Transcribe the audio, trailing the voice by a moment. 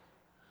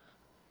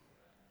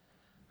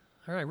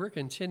All right, we're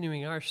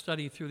continuing our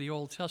study through the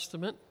Old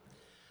Testament.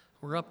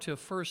 We're up to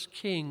 1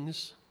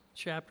 Kings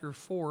chapter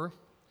 4.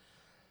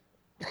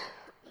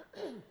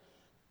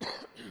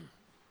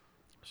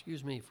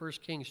 Excuse me, 1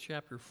 Kings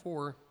chapter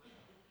 4.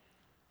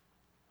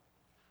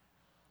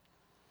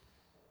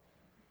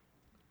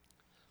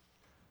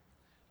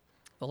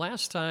 The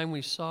last time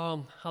we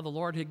saw how the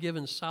Lord had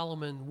given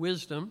Solomon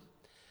wisdom,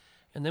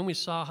 and then we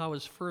saw how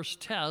his first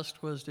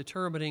test was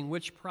determining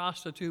which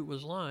prostitute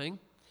was lying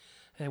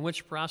and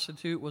which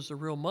prostitute was the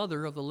real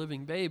mother of the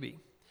living baby.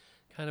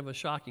 Kind of a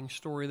shocking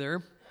story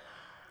there.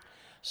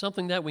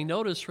 Something that we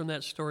noticed from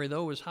that story,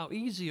 though, is how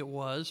easy it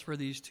was for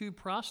these two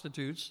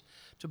prostitutes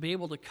to be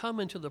able to come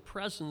into the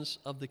presence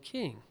of the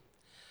king.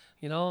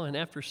 And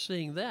after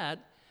seeing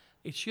that,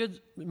 it should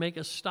make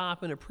us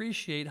stop and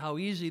appreciate how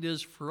easy it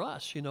is for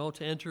us, to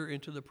enter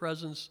into the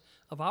presence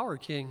of our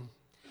king.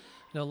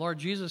 Lord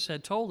Jesus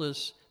had told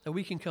us that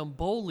we can come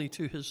boldly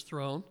to his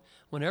throne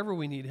whenever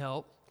we need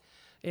help.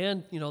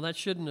 And, that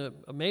shouldn't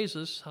amaze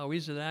us how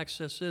easy the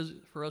access is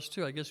for us,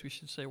 too. I guess we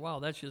should say, wow,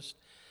 that just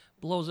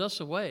blows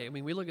us away.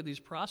 We look at these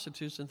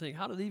prostitutes and think,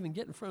 how did they even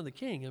get in front of the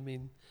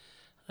king?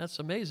 That's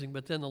amazing.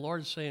 But then the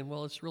Lord's saying,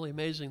 well, it's really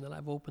amazing that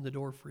I've opened the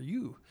door for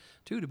you,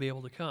 too, to be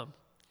able to come.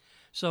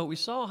 So we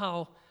saw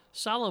how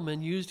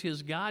Solomon used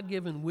his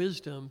God-given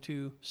wisdom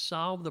to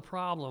solve the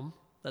problem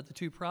that the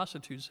two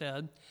prostitutes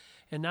had.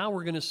 And now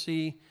we're going to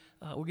see,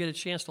 we'll get a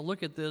chance to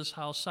look at this,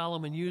 how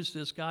Solomon used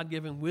this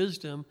God-given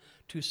wisdom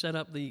to set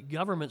up the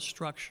government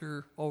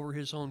structure over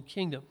his own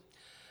kingdom.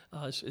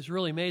 It's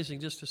really amazing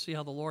just to see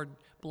how the Lord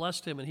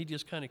blessed him, and he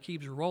just kind of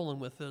keeps rolling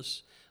with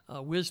this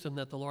wisdom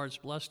that the Lord's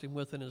blessed him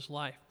with in his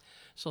life.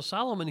 So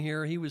Solomon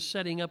here, he was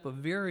setting up a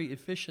very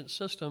efficient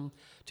system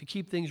to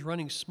keep things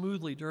running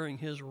smoothly during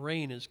his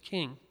reign as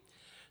king.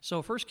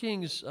 So 1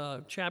 Kings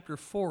chapter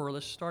 4,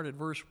 let's start at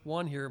verse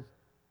 1 here.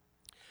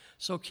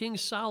 So King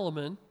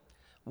Solomon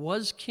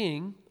was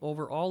king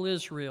over all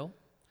Israel,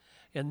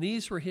 and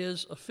these were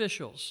his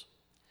officials: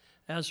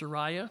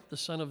 Azariah, the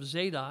son of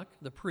Zadok,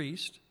 the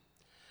priest;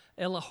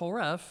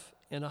 Elihoreph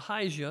and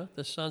Ahijah,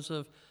 the sons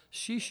of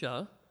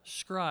Shisha,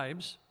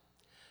 scribes;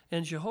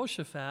 and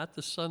Jehoshaphat,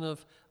 the son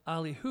of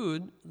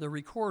Ahihud, the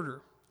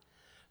recorder.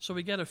 So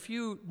we got a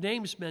few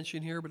names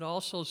mentioned here, but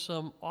also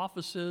some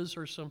offices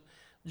or some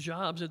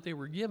jobs that they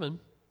were given.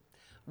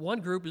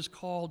 One group is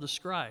called the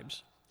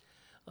scribes.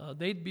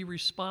 They'd be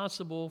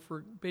responsible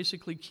for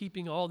basically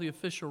keeping all the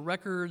official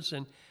records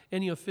and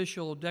any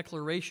official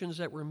declarations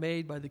that were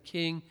made by the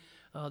king.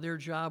 Their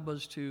job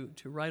was to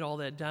write all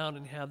that down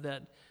and have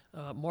that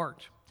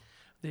marked.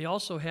 They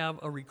also have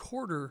a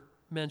recorder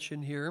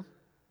mentioned here.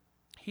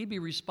 He'd be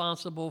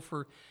responsible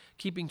for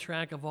keeping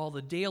track of all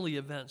the daily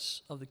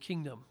events of the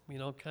kingdom,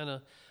 kind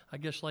of, I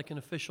guess, like an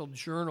official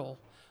journal.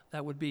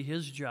 That would be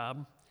his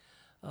job.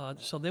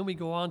 So then we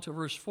go on to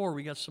verse 4.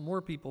 We got some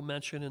more people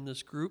mentioned in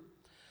this group.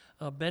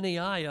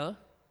 Benaiah,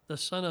 the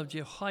son of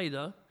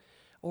Jehoiada,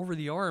 over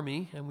the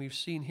army, and we've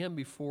seen him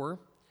before,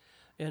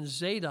 and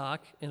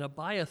Zadok and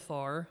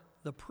Abiathar,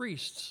 the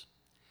priests.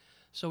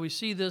 So we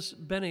see this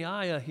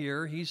Benaiah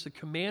here. He's the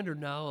commander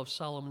now of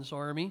Solomon's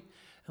army,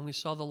 and we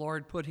saw the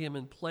Lord put him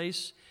in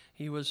place.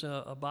 He was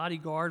a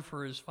bodyguard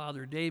for his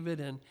father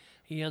David, and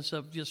he ends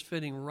up just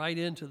fitting right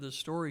into the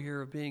story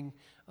here of being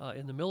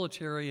in the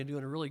military and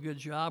doing a really good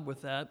job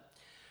with that.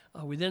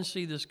 We then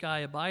see this guy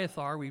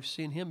Abiathar. We've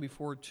seen him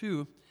before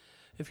too.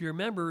 If you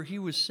remember, he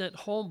was sent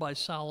home by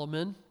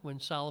Solomon when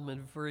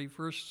Solomon very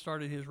first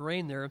started his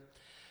reign there.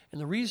 And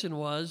the reason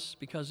was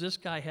because this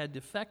guy had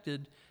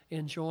defected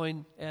and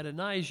joined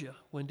Adonijah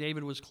when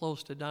David was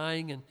close to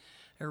dying, and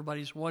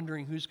everybody's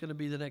wondering who's going to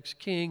be the next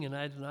king, and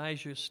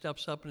Adonijah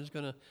steps up and is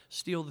going to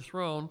steal the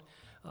throne.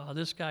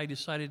 This guy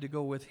decided to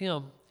go with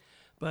him.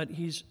 But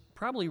he's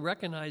probably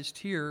recognized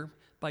here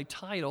by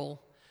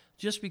title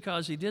just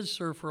because he did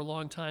serve for a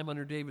long time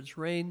under David's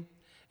reign,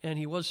 and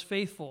he was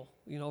faithful,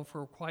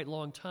 for quite a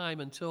long time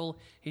until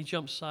he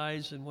jumped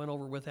sides and went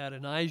over with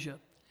Adonijah.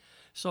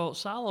 So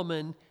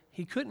Solomon,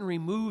 he couldn't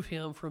remove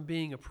him from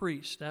being a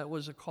priest. That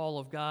was a call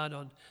of God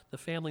on the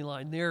family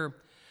line there.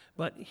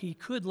 But he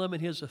could limit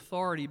his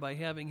authority by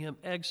having him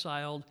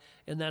exiled,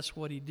 and that's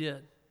what he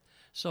did.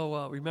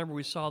 So remember,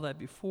 we saw that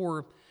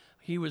before.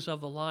 He was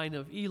of the line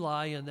of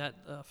Eli, and that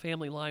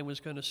family line was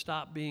going to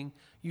stop being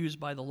used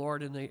by the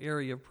Lord in the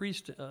area of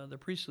the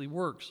priestly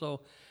work.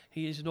 So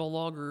he is no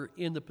longer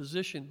in the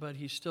position, but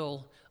he's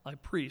still a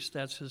priest.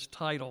 That's his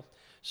title.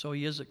 So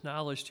he is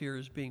acknowledged here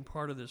as being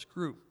part of this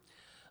group.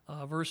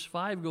 Verse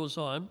 5 goes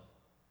on.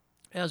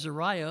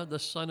 Azariah, the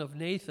son of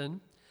Nathan,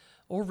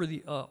 over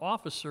the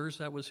officers,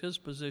 that was his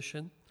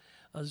position.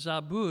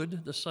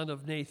 Zabud, the son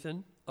of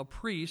Nathan, a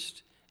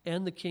priest,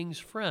 and the king's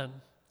friend.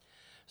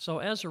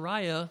 So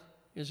Azariah,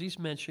 as he's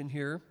mentioned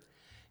here,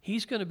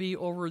 he's going to be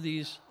over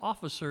these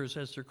officers,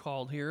 as they're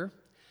called here.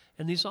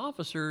 And these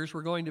officers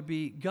were going to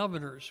be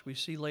governors. We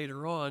see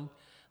later on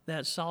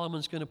that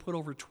Solomon's going to put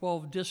over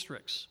 12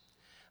 districts.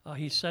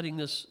 He's setting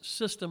this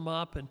system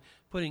up and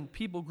putting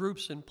people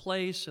groups in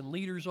place and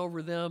leaders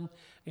over them.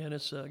 And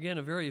it's, again,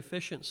 a very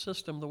efficient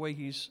system the way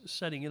he's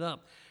setting it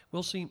up.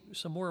 we'll see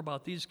some more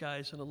about these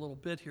guys in a little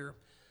bit here.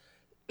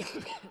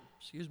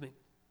 Excuse me.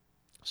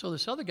 So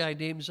this other guy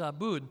named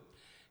Zabud,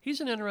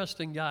 he's an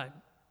interesting guy.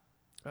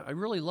 I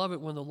really love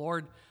it when the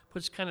Lord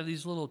puts kind of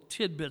these little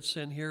tidbits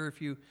in here.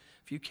 If you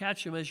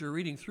catch them as you're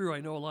reading through, I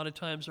know a lot of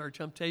times our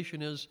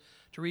temptation is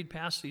to read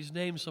past these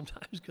names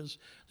sometimes because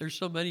there's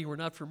so many we're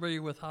not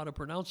familiar with how to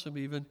pronounce them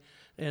even.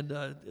 And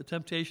the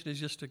temptation is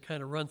just to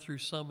kind of run through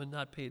some and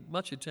not pay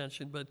much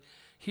attention. But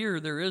here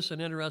there is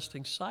an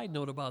interesting side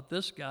note about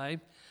this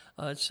guy.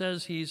 It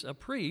says he's a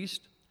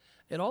priest.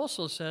 It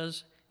also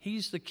says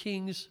he's the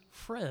king's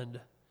friend.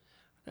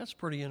 That's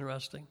pretty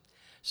interesting.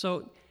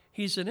 So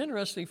he's an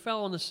interesting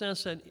fellow in the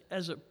sense that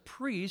as a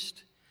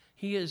priest,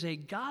 he is a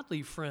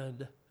godly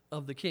friend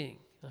of the king,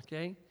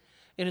 okay?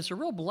 And it's a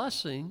real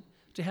blessing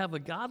to have a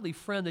godly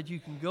friend that you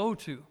can go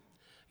to,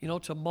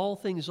 to mull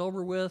things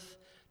over with,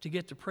 to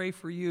get to pray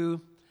for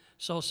you.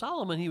 So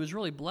Solomon, he was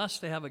really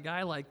blessed to have a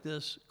guy like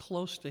this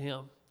close to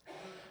him.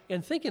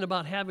 And thinking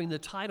about having the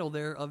title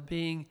there of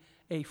being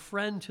a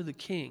friend to the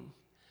king,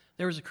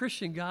 there was a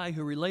Christian guy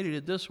who related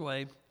it this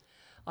way: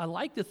 I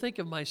like to think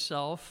of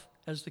myself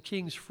as the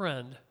king's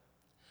friend.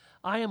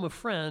 I am a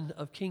friend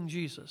of King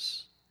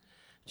Jesus.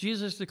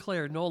 Jesus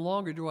declared, no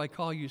longer do I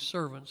call you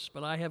servants,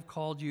 but I have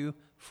called you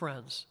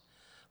friends.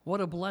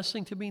 What a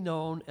blessing to be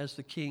known as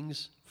the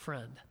king's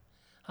friend.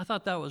 I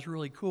thought that was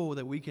really cool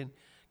that we can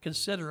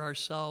consider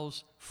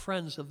ourselves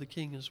friends of the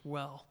king as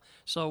well.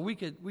 So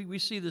we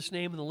see this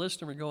name in the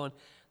list and we're going,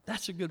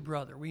 that's a good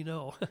brother. We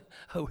know.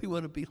 We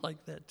want to be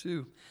like that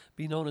too,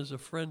 be known as a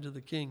friend to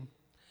the king.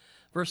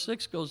 Verse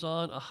 6 goes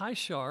on,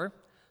 Ahishar,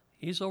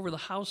 he's over the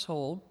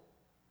household,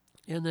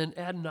 and then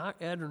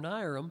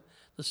Adoniram,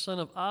 the son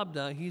of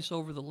Abda, he's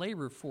over the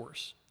labor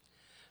force.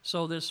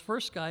 So this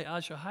first guy,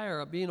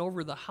 Ahishar, being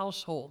over the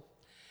household,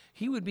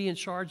 he would be in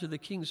charge of the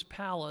king's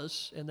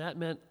palace, and that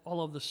meant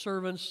all of the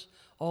servants,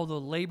 all the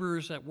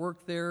laborers that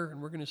worked there, and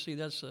we're going to see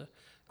that's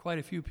quite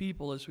a few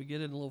people as we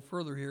get in a little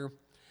further here.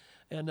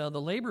 And the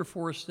labor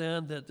force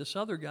then that this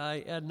other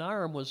guy,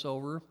 Adoniram, was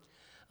over,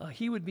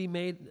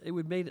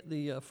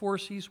 the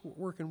force he's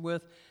working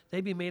with,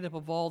 they'd be made up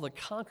of all the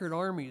conquered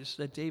armies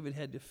that David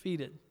had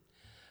defeated.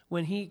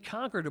 When he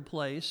conquered a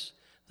place,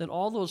 then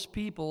all those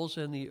peoples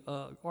and the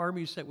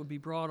armies that would be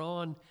brought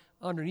on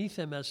underneath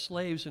him as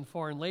slaves and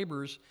foreign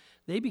laborers,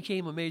 they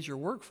became a major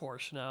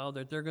workforce now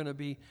that they're going to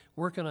be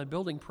working on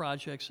building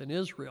projects in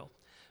Israel.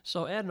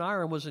 So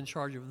Adoniram was in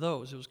charge of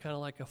those. It was kind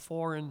of like a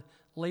foreign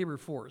labor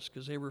force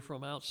because they were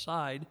from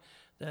outside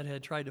that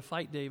had tried to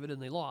fight David and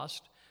they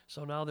lost.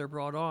 So now they're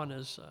brought on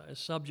as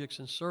subjects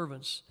and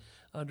servants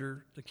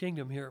under the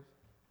kingdom here.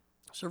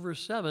 So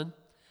verse 7,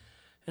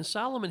 and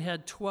Solomon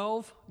had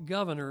 12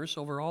 governors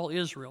over all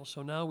Israel.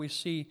 So now we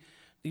see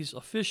these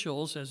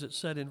officials, as it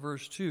said in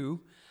verse 2,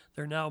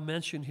 they're now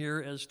mentioned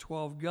here as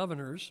 12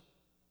 governors.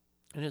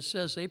 And it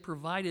says they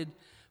provided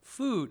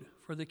food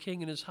for the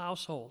king and his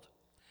household.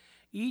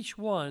 Each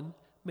one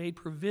made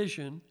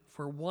provision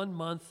for 1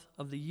 month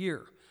of the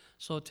year.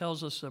 So it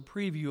tells us a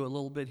preview a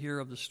little bit here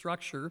of the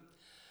structure.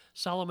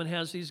 Solomon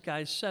has these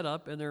guys set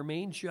up, and their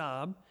main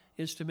job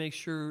is to make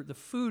sure the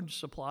food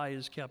supply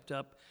is kept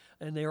up.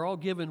 And they're all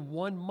given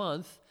 1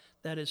 month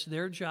that it's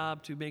their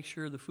job to make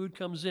sure the food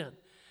comes in.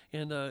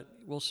 And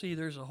we'll see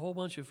there's a whole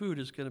bunch of food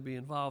is going to be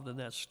involved in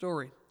that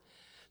story.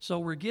 So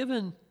we're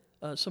given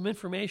some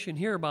information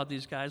here about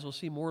these guys. We'll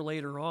see more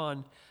later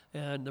on,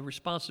 and the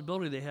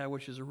responsibility they have,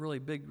 which is a really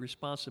big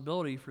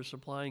responsibility for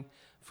supplying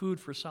food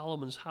for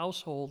Solomon's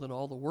household and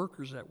all the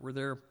workers that were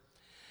there.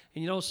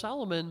 And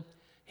Solomon,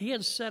 he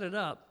had set it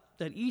up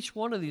that each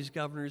one of these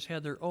governors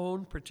had their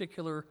own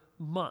particular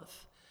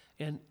month.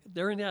 And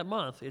during that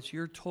month, it's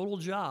your total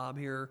job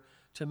here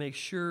to make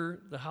sure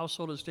the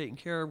household is taken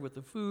care of with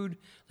the food,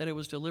 that it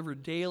was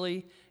delivered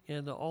daily,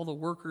 and all the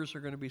workers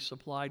are going to be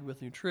supplied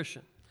with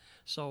nutrition.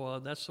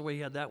 So that's the way he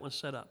had that one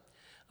set up.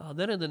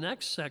 Then in the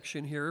next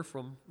section here,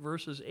 from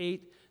verses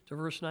 8 to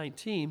verse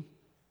 19,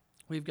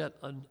 we've got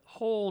a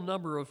whole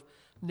number of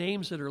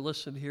names that are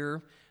listed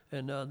here.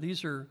 And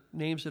these are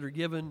names that are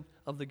given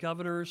of the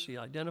governors. He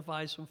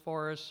identifies them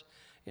for us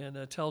and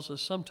tells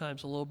us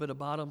sometimes a little bit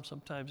about them,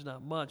 sometimes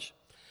not much.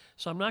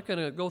 So I'm not going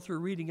to go through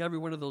reading every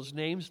one of those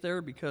names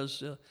there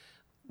because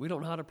we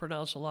don't know how to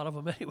pronounce a lot of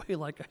them anyway,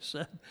 like I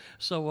said.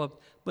 So,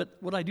 but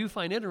what I do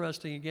find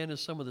interesting, again,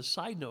 is some of the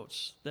side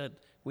notes that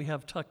we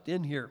have tucked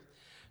in here.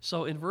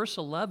 So in verse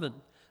 11,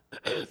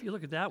 if you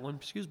look at that one,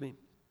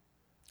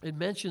 it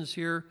mentions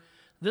here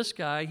this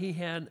guy, he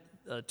had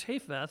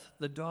Tapheth,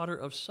 the daughter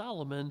of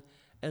Solomon,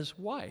 as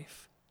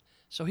wife.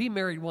 So he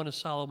married one of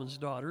Solomon's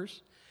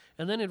daughters.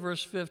 And then in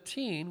verse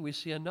 15, we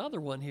see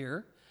another one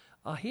here,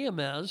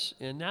 Ahimaaz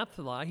in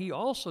Naphtali. He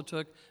also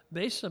took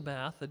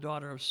Basemath, the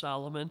daughter of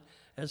Solomon,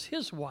 as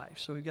his wife.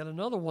 So we've got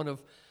another one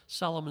of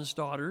Solomon's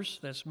daughters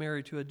that's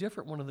married to a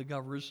different one of the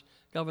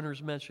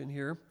governors mentioned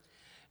here.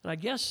 And I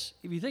guess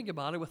if you think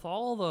about it, with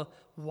all the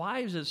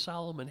wives that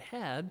Solomon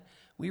had,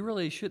 we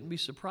really shouldn't be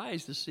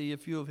surprised to see a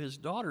few of his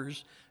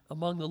daughters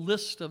among the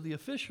list of the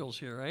officials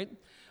here, right?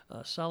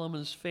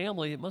 Solomon's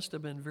family, it must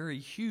have been very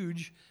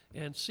huge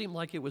and seemed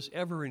like it was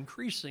ever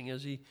increasing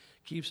as he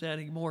keeps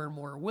adding more and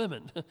more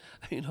women,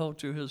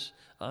 to his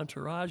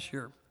entourage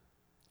here.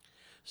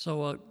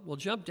 So we'll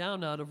jump down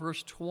now to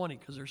verse 20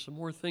 because there's some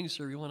more things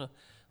here you want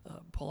to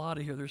pull out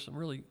of here. There's some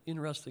really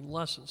interesting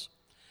lessons.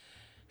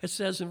 It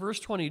says in verse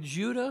 20,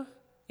 Judah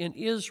and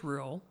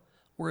Israel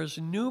were as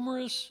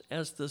numerous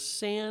as the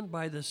sand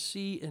by the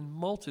sea in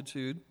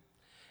multitude,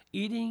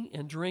 eating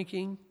and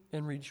drinking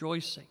and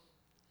rejoicing.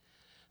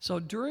 So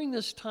during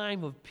this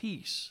time of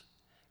peace,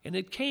 and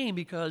it came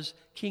because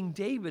King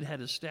David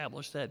had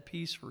established that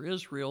peace for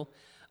Israel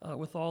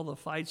with all the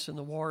fights and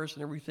the wars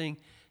and everything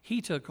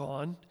he took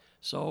on.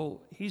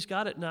 So he's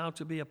got it now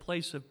to be a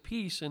place of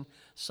peace, and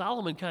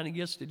Solomon kind of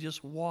gets to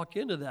just walk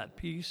into that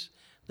peace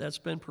that's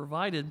been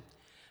provided.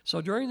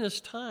 So during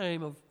this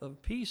time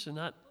of peace and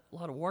not a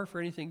lot of warfare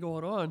or anything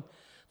going on,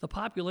 the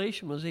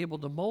population was able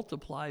to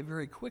multiply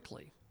very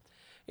quickly.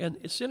 And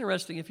it's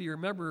interesting, if you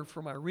remember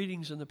from our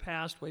readings in the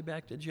past, way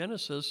back to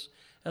Genesis,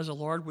 as the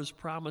Lord was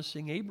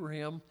promising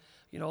Abraham,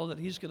 that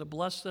he's going to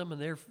bless them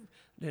and their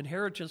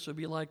inheritance would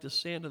be like the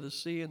sand of the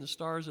sea and the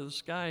stars of the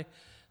sky.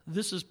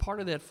 This is part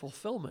of that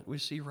fulfillment we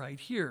see right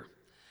here.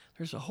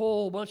 There's a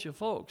whole bunch of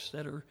folks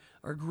that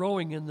are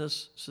growing in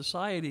this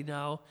society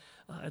now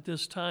at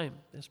this time.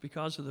 It's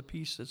because of the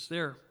peace that's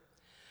there.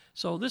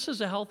 So this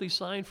is a healthy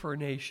sign for a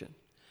nation,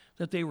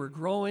 that they were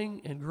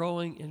growing and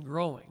growing and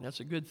growing. That's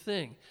a good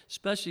thing,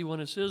 especially when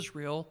it's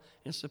Israel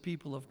and it's the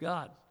people of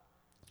God.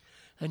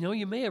 I know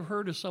you may have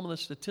heard of some of the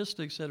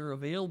statistics that are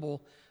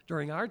available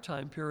during our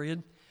time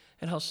period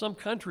and how some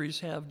countries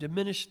have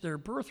diminished their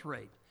birth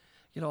rate,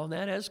 and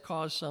that has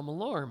caused some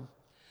alarm.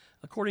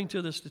 According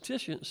to the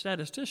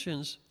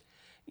statisticians,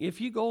 if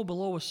you go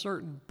below a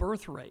certain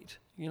birth rate,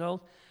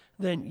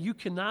 then you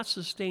cannot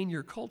sustain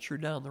your culture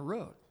down the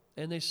road.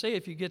 And they say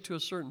if you get to a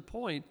certain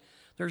point,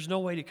 there's no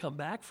way to come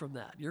back from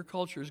that. Your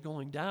culture is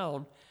going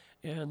down,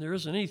 and there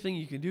isn't anything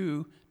you can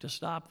do to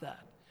stop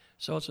that.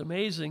 So it's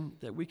amazing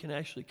that we can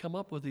actually come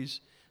up with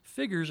these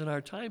figures in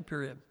our time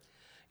period.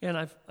 And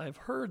I've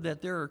heard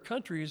that there are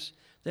countries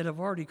that have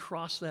already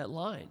crossed that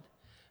line.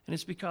 And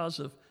it's because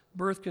of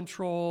birth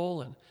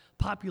control and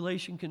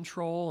population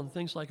control and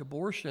things like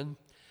abortion.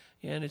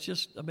 And it's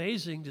just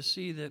amazing to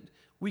see that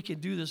we can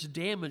do this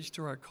damage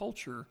to our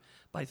culture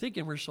by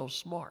thinking we're so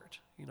smart.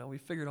 We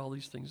figured all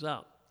these things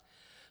out.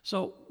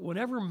 So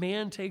whenever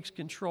man takes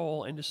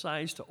control and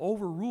decides to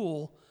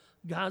overrule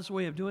God's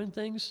way of doing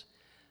things,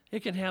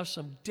 it can have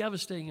some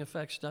devastating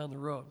effects down the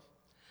road.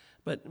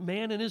 But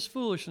man in his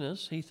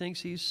foolishness, he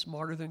thinks he's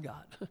smarter than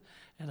God,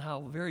 and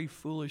how very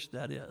foolish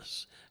that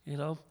is,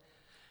 And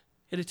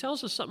it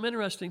tells us something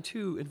interesting,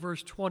 too, in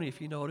verse 20,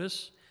 if you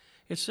notice.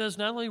 It says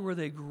not only were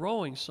they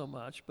growing so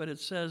much, but it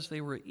says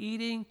they were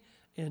eating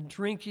and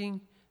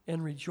drinking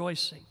and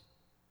rejoicing.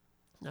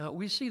 Now,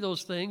 we see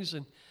those things,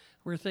 and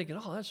we're thinking,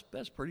 oh,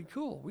 that's pretty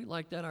cool. We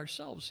like that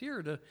ourselves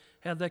here, to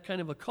have that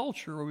kind of a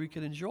culture where we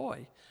can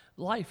enjoy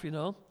life,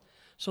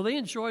 So they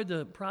enjoyed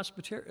the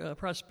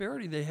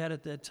prosperity they had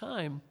at that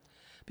time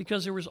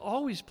because there was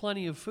always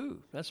plenty of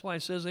food. That's why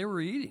it says they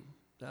were eating.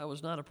 That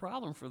was not a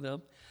problem for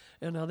them.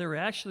 And now they were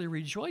actually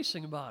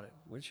rejoicing about it,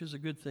 which is a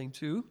good thing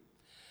too.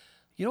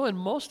 In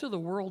most of the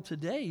world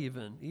today,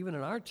 even in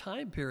our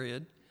time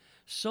period,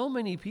 so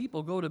many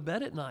people go to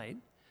bed at night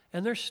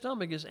and their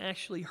stomach is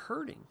actually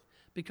hurting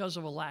because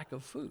of a lack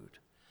of food.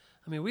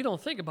 I mean, we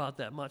don't think about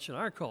that much in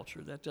our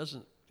culture. That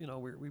doesn't,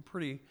 we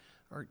pretty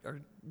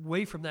are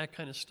away from that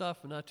kind of stuff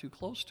and not too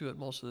close to it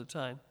most of the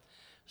time.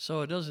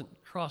 So it doesn't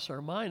cross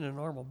our mind on a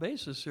normal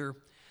basis here.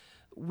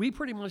 We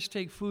pretty much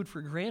take food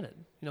for granted.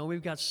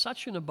 We've got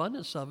such an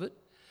abundance of it,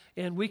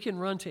 and we can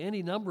run to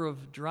any number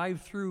of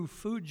drive-through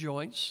food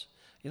joints.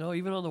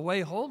 Even on the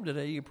way home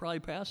today, you probably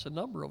pass a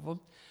number of them,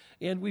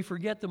 and we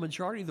forget the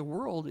majority of the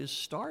world is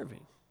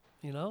starving.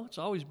 It's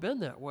always been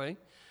that way.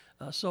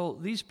 So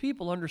these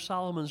people under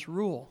Solomon's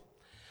rule,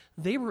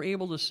 they were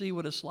able to see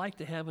what it's like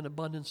to have an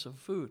abundance of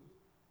food.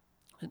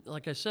 And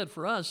like I said,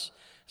 for us,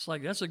 it's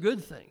like that's a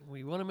good thing.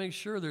 We want to make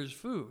sure there's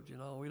food.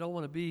 We don't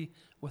want to be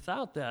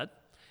without that.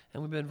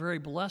 And we've been very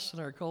blessed in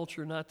our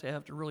culture not to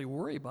have to really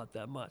worry about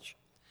that much.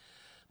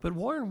 But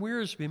Warren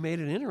Wiersbe made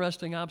an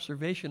interesting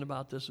observation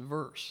about this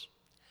verse.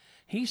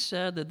 He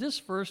said that this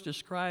verse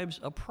describes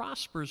a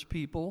prosperous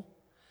people,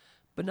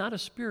 but not a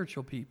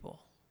spiritual people.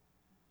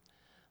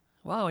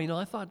 Wow,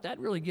 I thought that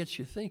really gets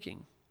you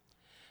thinking.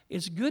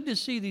 It's good to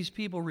see these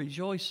people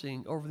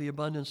rejoicing over the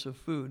abundance of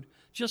food,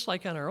 just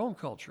like in our own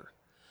culture.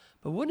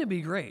 But wouldn't it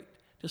be great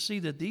to see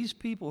that these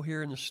people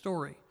here in the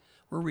story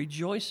were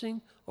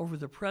rejoicing over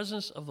the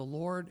presence of the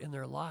Lord in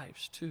their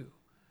lives too?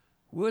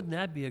 Wouldn't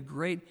that be a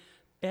great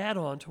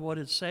add-on to what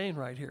it's saying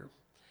right here?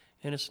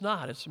 And it's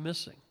not, it's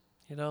missing,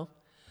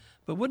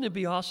 But wouldn't it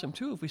be awesome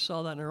too if we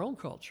saw that in our own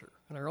culture,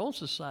 in our own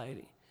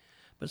society?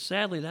 But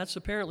sadly, that's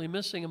apparently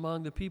missing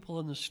among the people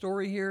in the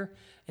story here,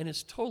 and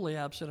it's totally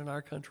absent in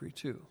our country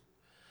too.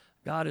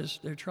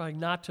 They're trying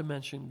not to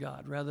mention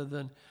God rather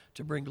than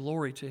to bring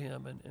glory to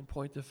him and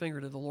point the finger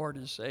to the Lord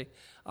and say,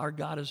 our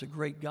God is a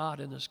great God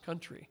in this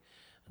country.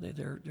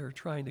 They're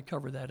trying to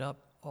cover that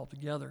up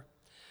altogether.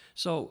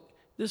 So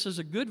this is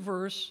a good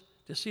verse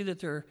to see that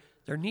their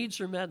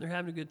needs are met and they're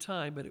having a good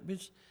time, but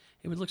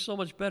it would look so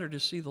much better to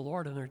see the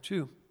Lord in there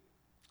too.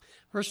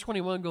 Verse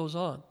 21 goes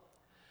on.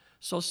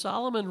 So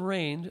Solomon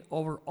reigned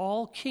over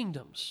all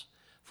kingdoms,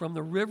 from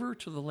the river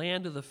to the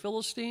land of the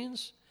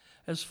Philistines,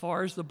 as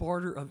far as the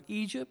border of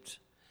Egypt.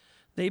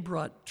 They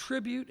brought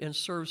tribute and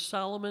served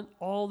Solomon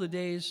all the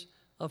days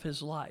of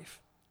his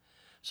life.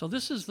 So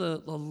this is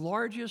the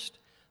largest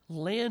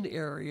land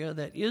area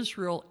that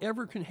Israel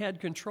ever had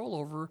control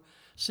over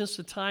since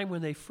the time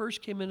when they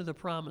first came into the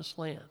Promised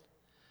Land.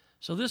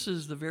 So this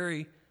is the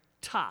very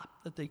top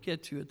that they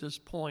get to at this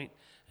point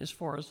as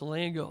far as the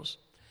land goes.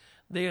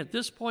 They, at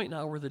this point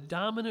now, were the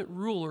dominant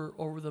ruler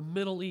over the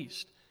Middle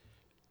East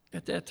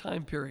at that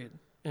time period.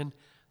 And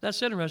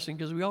that's interesting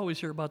because we always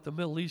hear about the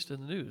Middle East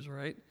in the news,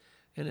 right?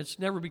 And it's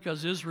never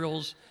because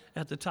Israel's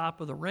at the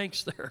top of the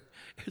ranks there.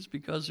 It's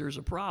because there's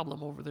a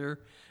problem over there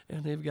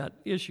and they've got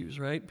issues,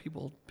 right?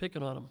 People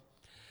picking on them.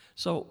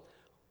 So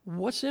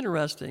what's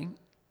interesting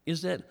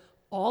is that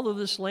all of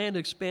this land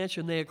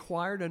expansion they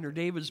acquired under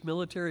David's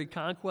military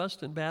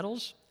conquest and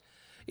battles,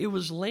 it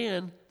was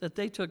land that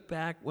they took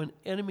back when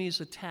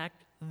enemies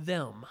attacked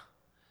them.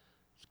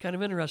 It's kind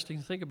of interesting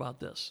to think about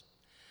this.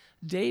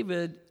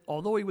 David,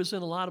 although he was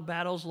in a lot of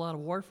battles, a lot of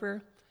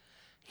warfare,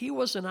 he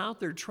wasn't out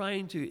there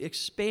trying to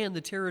expand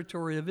the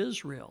territory of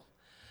Israel.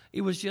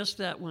 It was just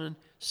that when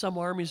some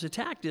armies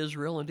attacked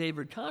Israel and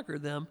David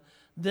conquered them,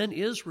 then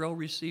Israel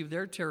received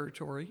their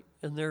territory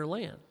and their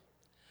land.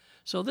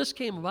 So this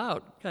came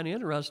about, kind of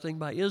interesting,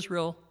 by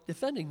Israel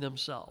defending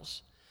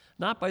themselves,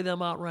 not by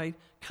them outright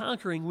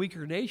conquering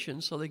weaker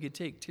nations so they could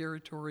take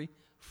territory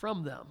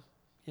from them,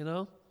 you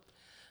know?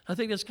 I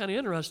think that's kind of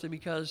interesting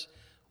because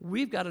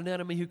we've got an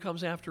enemy who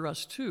comes after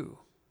us too.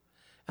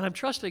 And I'm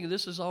trusting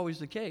this is always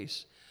the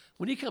case.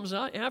 When he comes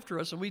out after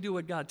us and we do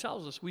what God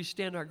tells us, we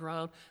stand our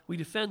ground, we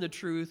defend the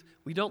truth,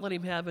 we don't let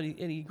him have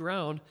any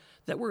ground,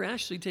 that we're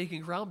actually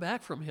taking ground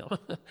back from him.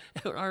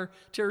 Our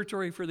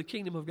territory for the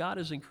kingdom of God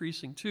is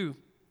increasing too.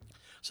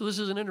 So this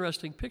is an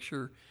interesting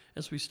picture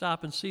as we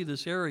stop and see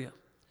this area.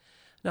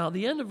 Now,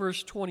 the end of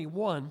verse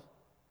 21,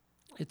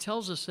 it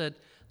tells us that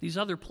these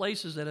other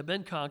places that have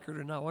been conquered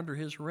are now under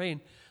his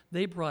reign.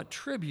 They brought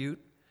tribute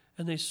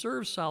and they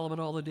served Solomon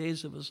all the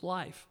days of his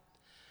life.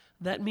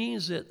 That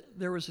means that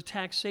there was a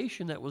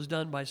taxation that was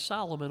done by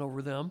Solomon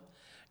over them,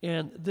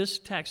 and this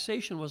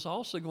taxation was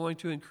also going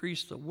to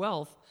increase the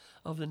wealth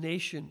of the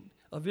nation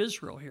of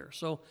Israel here.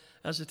 So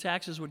as the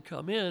taxes would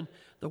come in,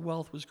 the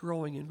wealth was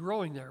growing and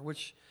growing there,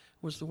 which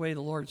was the way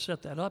the Lord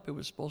set that up. It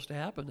was supposed to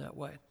happen that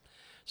way.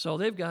 So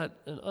they've got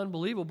an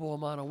unbelievable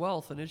amount of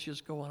wealth, and it's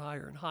just going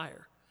higher and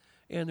higher.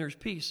 And there's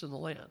peace in the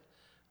land.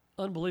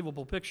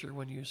 Unbelievable picture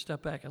when you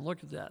step back and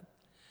look at that.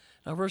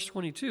 Now, verse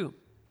 22.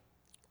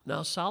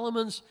 Now,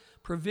 Solomon's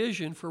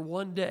provision for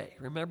one day.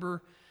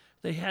 Remember,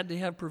 they had to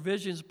have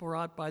provisions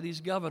brought by these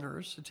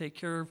governors to take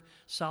care of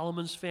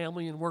Solomon's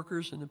family and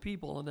workers and the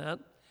people and that.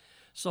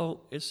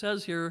 So it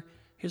says here,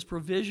 his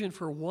provision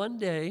for one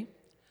day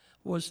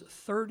was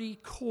 30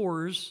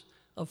 cores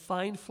of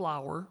fine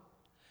flour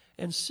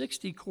and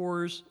 60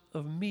 cores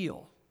of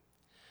meal.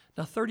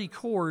 Now, 30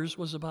 cores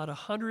was about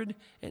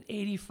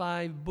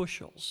 185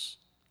 bushels.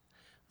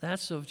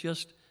 That's of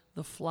just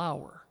the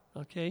flour,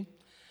 okay?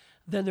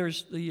 Then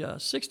there's the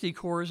 60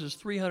 cores is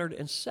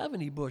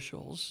 370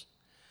 bushels,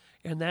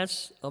 and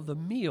that's of the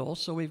meal.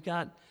 So we've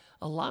got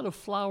a lot of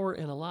flour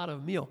and a lot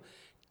of meal.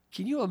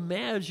 Can you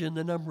imagine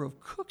the number of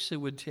cooks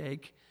it would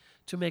take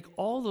to make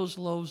all those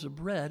loaves of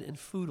bread and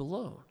food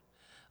alone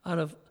out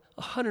of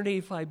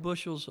 185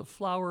 bushels of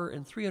flour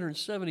and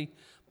 370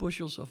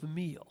 bushels of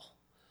meal?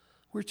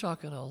 We're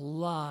talking a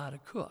lot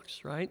of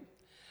cooks, right?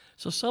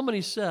 So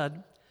somebody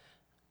said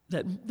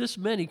that this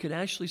many could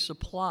actually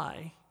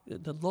supply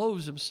the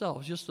loaves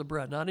themselves, just the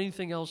bread, not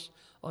anything else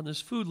on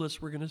this food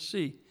list we're going to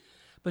see.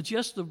 But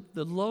just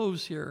the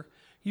loaves here,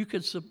 you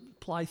could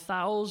supply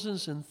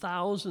thousands and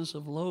thousands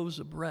of loaves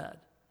of bread.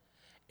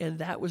 And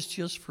that was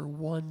just for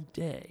one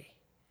day.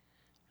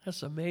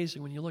 That's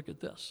amazing when you look at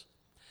this.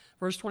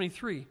 Verse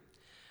 23,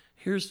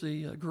 here's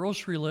the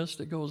grocery list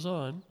that goes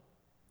on.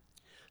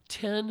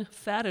 10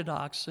 fatted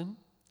oxen,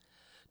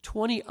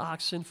 20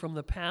 oxen from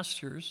the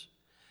pastures,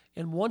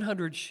 and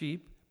 100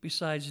 sheep,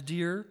 besides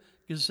deer,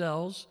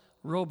 gazelles,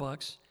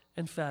 roebucks,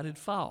 and fatted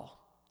fowl.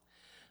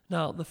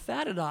 Now, the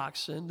fatted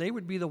oxen, they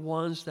would be the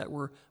ones that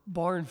were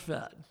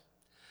barn-fed.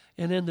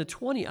 And then the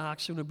 20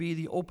 oxen would be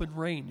the open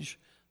range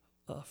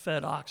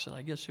fed oxen,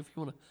 I guess, if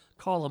you want to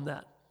call them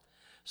that.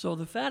 So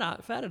the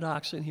fatted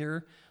oxen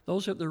here,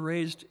 those that are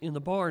raised in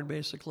the barn,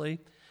 basically,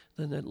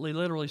 then they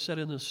literally set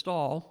in the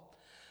stall,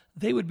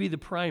 they would be the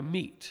prime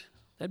meat.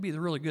 That'd be the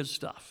really good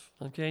stuff,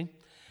 okay?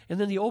 And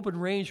then the open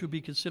range would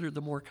be considered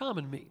the more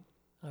common meat,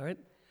 all right?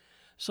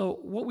 So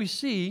what we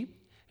see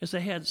is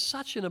they had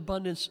such an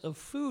abundance of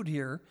food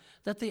here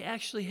that they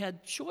actually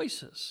had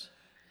choices.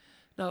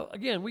 Now,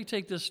 again, we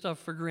take this stuff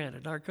for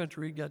granted. In our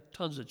country, we got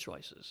tons of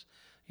choices.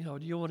 You know,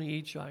 do you want to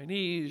eat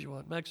Chinese? You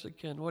want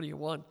Mexican? What do you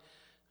want?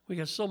 We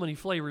got so many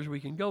flavors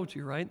we can go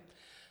to, right?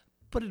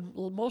 But in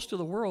most of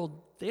the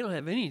world, they don't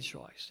have any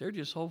choice. They're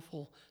just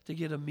hopeful to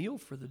get a meal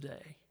for the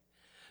day.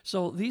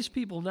 So these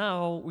people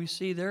now, we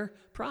see they're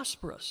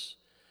prosperous.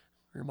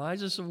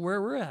 Reminds us of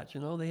where we're at.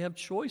 They have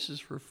choices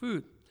for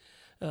food.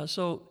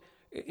 So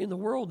in the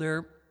world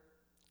there,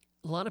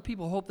 a lot of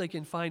people hope they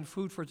can find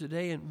food for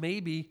today and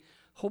maybe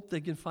hope they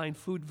can find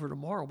food for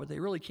tomorrow, but they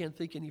really can't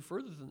think any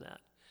further than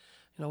that.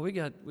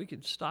 We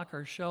could stock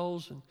our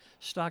shelves and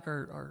stock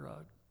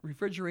our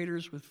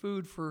refrigerators with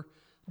food for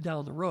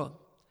down the road.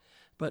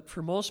 But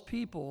for most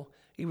people,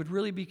 it would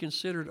really be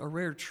considered a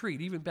rare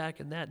treat, even back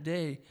in that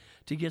day,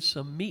 to get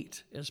some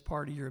meat as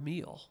part of your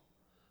meal.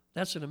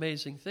 That's an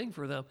amazing thing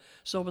for them.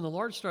 So when the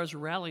Lord starts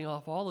rattling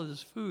off all of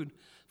this food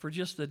for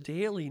just the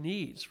daily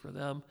needs for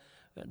them,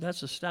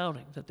 that's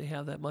astounding that they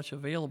have that much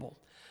available.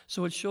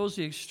 So it shows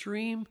the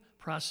extreme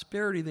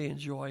prosperity they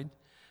enjoyed,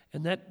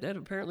 and that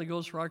apparently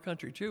goes for our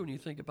country too when you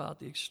think about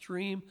the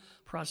extreme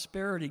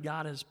prosperity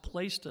God has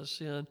placed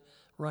us in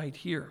right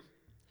here.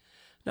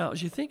 Now,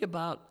 as you think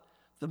about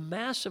the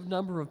massive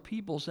number of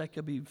peoples that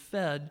could be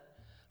fed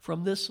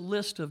from this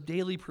list of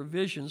daily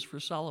provisions for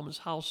Solomon's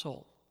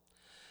household,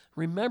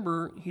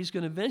 remember, he's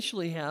going to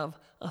eventually have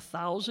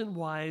 1,000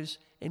 wives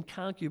and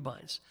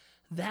concubines.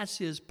 That's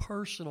his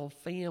personal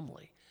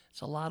family.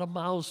 It's a lot of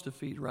mouths to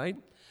feed, right?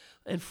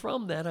 And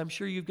from that, I'm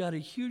sure you've got a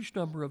huge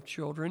number of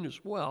children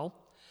as well.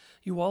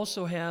 You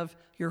also have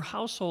your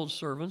household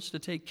servants to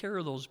take care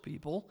of those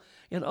people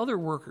and other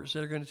workers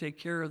that are going to take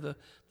care of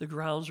the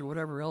grounds or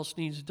whatever else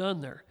needs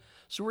done there.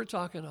 So we're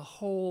talking a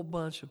whole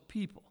bunch of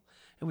people.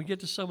 And we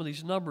get to some of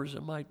these numbers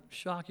that might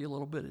shock you a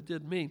little bit. It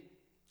did me.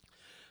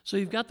 So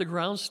you've got the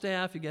ground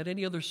staff, you got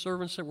any other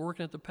servants that were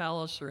working at the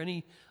palace or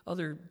any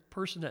other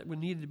person that would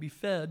need to be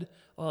fed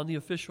on the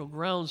official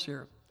grounds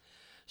here.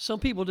 Some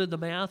people did the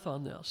math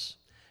on this,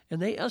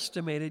 and they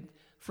estimated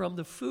from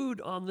the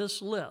food on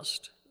this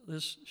list,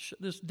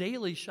 this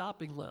daily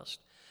shopping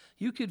list,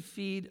 you could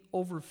feed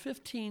over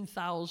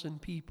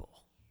 15,000 people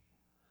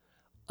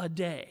a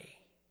day.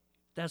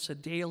 That's a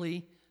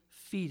daily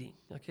feeding,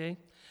 okay?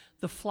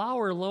 The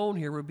flour alone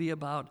here would be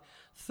about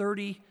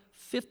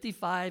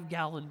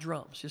 55-gallon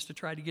drums, just to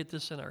try to get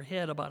this in our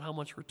head about how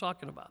much we're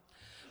talking about.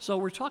 So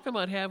we're talking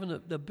about having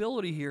the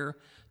ability here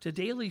to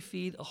daily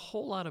feed a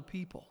whole lot of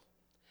people.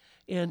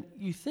 And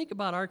you think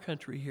about our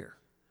country here.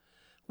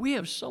 We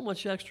have so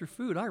much extra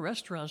food. Our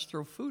restaurants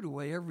throw food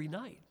away every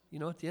night,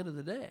 at the end of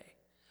the day.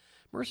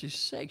 Mercy's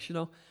sakes,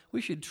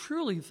 we should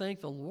truly thank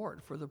the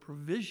Lord for the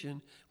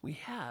provision we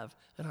have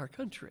in our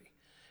country.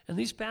 And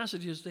these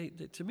passages,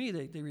 to me,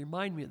 they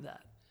remind me of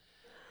that.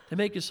 They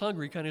make us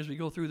hungry kind of as we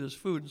go through this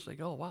food and say,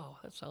 oh, wow,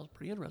 that sounds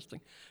pretty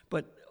interesting.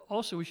 But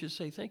also we should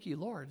say, thank you,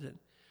 Lord, that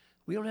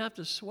we don't have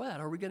to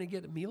sweat. Are we going to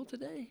get a meal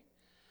today?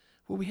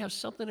 Will we have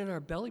something in our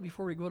belly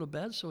before we go to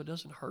bed so it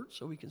doesn't hurt,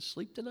 so we can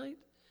sleep tonight?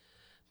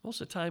 Most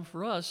of the time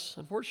for us,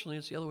 unfortunately,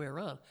 it's the other way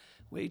around.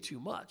 Way too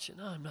much,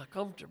 and I'm not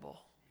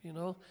comfortable,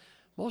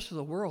 Most of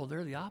the world,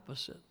 they're the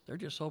opposite. They're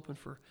just hoping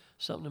for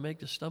something to make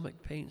the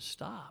stomach pain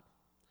stop.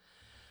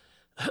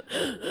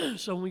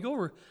 So when we go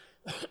over,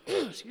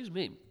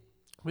 when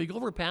we go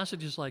over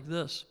passages like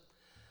this,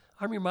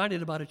 I'm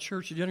reminded about a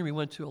church dinner we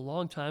went to a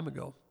long time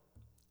ago.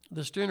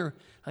 This dinner,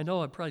 I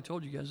know I've probably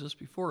told you guys this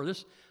before,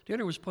 this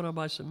dinner was put on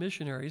by some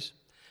missionaries.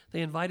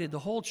 They invited the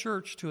whole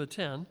church to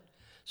attend.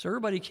 So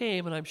everybody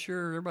came, and I'm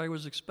sure everybody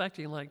was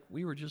expecting, like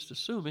we were just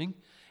assuming,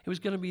 it was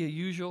going to be a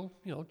usual,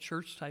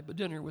 church type of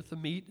dinner with the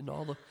meat and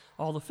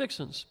all the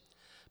fixings.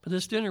 But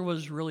this dinner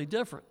was really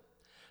different.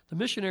 The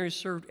missionaries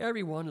served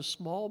everyone a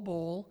small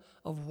bowl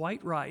of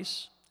white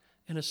rice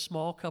and a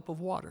small cup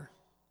of water.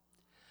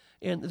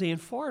 And they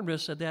informed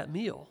us at that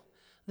meal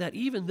that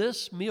even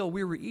this meal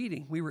we were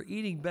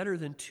eating better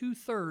than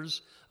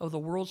 2/3 of the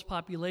world's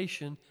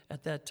population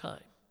at that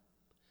time.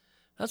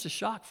 That's a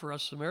shock for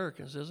us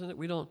Americans, isn't it?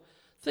 We don't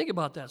think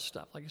about that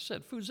stuff. Like I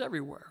said, food's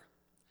everywhere.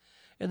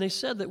 And they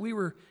said that we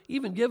were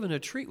even given a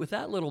treat with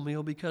that little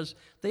meal because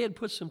they had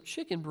put some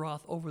chicken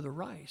broth over the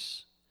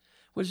rice,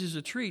 which is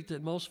a treat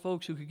that most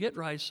folks who could get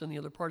rice in the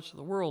other parts of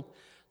the world,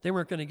 they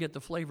weren't going to get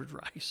the flavored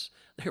rice.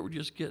 They were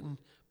just getting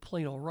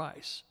plain old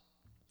rice.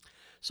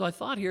 So I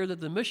thought here that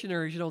the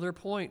missionaries, their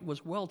point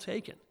was well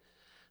taken.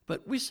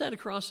 But we sat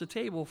across the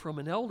table from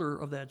an elder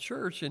of that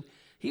church, and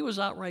he was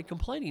outright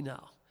complaining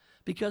now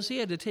because he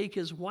had to take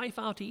his wife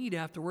out to eat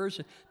afterwards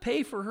and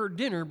pay for her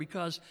dinner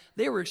because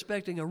they were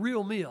expecting a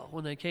real meal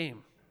when they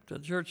came to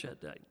the church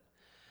that day.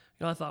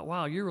 I thought,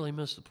 wow, you really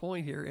missed the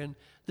point here. And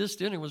this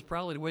dinner was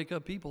probably to wake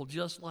up people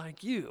just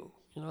like you.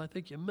 I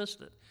think you missed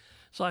it.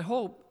 So I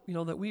hope,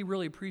 that we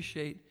really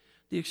appreciate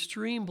the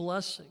extreme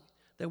blessing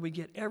that we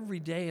get every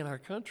day in our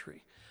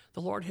country.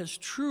 The Lord has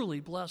truly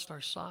blessed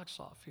our socks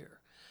off here.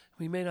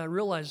 We may not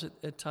realize it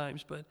at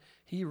times, but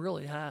He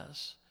really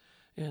has.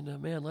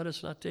 And man, let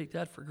us not take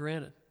that for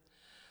granted.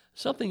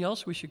 Something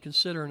else we should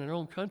consider in our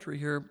own country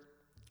here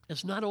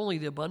is not only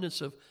the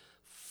abundance of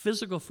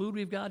physical food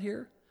we've got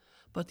here,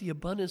 but the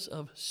abundance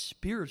of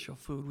spiritual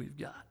food we've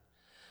got.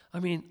 I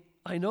mean,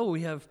 I know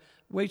we have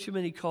way too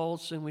many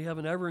cults, and we have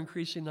an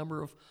ever-increasing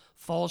number of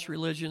false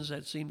religions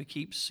that seem to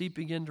keep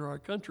seeping into our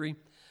country.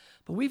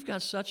 But we've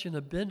got such an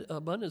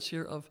abundance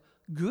here of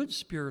good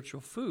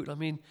spiritual food. I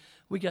mean,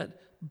 we got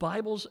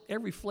Bibles,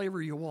 every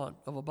flavor you want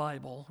of a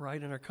Bible,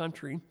 right, in our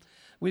country.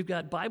 We've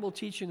got Bible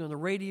teaching on the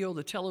radio,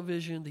 the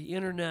television, the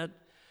internet.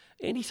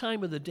 Any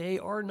time of the day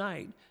or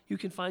night, you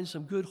can find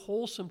some good,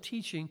 wholesome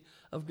teaching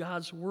of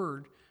God's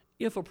Word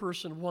if a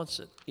person wants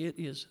it. It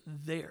is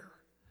there.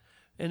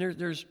 And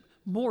there's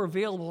more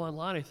available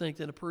online, I think,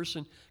 than a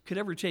person could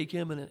ever take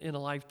in a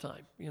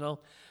lifetime, you know.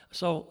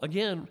 So,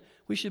 again,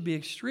 we should be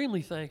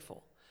extremely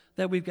thankful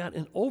that we've got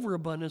an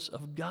overabundance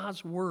of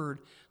God's Word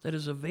that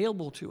is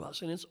available to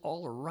us, and it's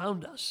all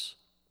around us.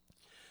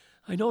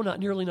 I know not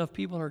nearly enough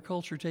people in our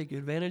culture take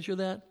advantage of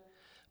that,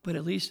 but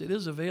at least it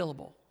is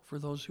available for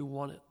those who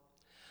want it.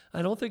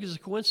 I don't think it's a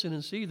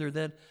coincidence either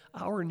that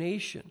our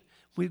nation,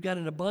 we've got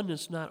an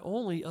abundance not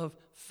only of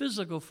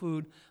physical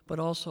food, but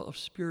also of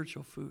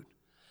spiritual food.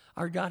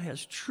 Our God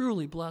has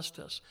truly blessed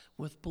us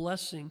with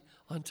blessing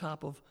on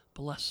top of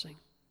blessing.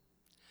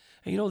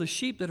 And you know, the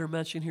sheep that are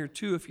mentioned here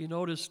too, if you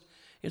noticed,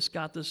 it's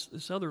got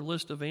this other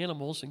list of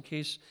animals in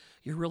case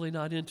you're really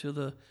not into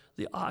the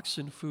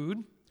oxen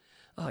food.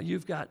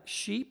 You've got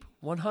sheep,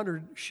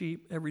 100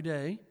 sheep every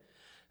day.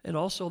 And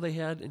also they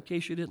had, in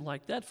case you didn't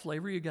like that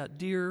flavor, you got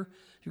deer,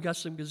 you got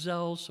some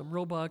gazelles, some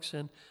roebucks,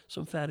 and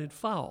some fatted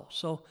fowl.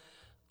 So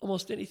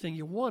almost anything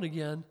you want,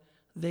 again,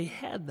 they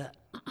had that.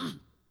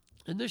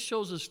 And this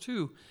shows us,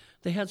 too,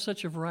 they had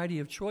such a variety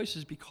of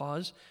choices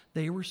because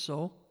they were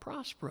so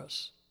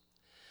prosperous.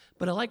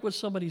 But I like what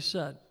somebody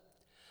said.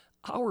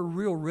 Our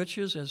real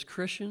riches as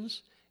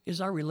Christians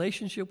is our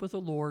relationship with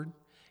the Lord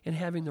and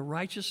having the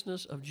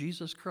righteousness of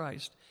Jesus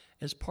Christ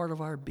as part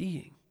of our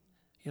being,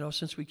 you know,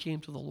 since we came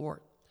to the Lord.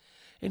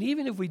 And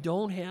even if we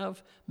don't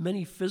have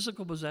many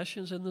physical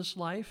possessions in this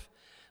life,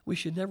 we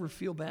should never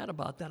feel bad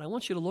about that. I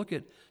want you to look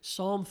at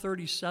Psalm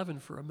 37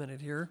 for a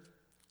minute here.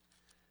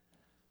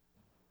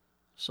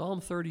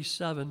 Psalm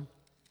 37.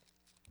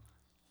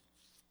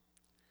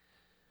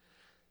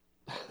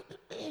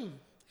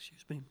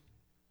 Excuse me.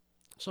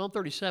 Psalm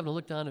 37, I'll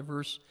look down at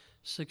verse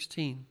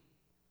 16.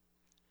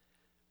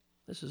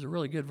 This is a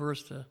really good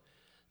verse to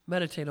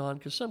meditate on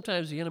because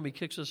sometimes the enemy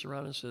kicks us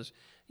around and says,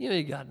 you know,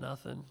 you got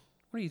nothing.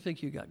 What do you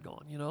think you got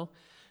going, you know?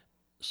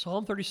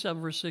 Psalm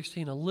 37, verse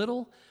 16, a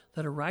little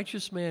that a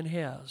righteous man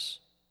has,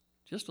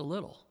 just a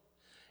little,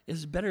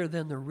 is better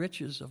than the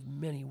riches of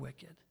many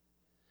wicked.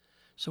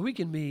 So we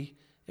can be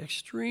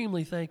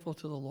extremely thankful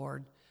to the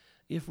Lord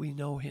if we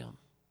know Him,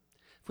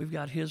 if we've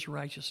got His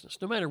righteousness.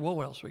 No matter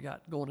what else we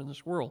got going in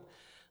this world,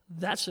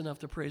 that's enough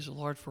to praise the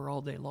Lord for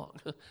all day long.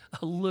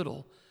 A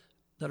little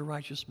that a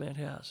righteous man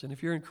has. And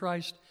if you're in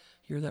Christ,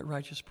 you're that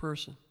righteous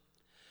person.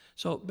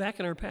 So back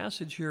in our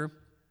passage here,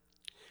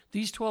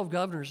 these 12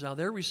 governors now,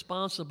 they're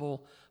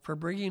responsible for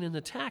bringing in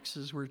the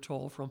taxes, we're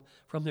told,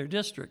 from their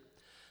district.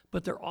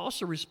 But they're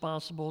also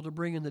responsible to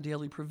bring in the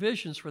daily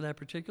provisions for that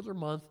particular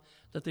month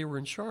that they were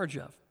in charge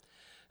of.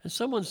 And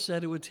someone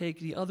said it would take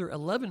the other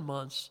 11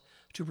 months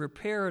to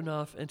prepare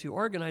enough and to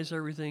organize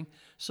everything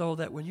so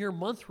that when your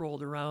month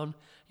rolled around,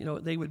 you know,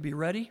 they would be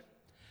ready.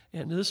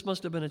 And this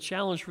must have been a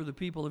challenge for the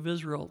people of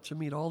Israel to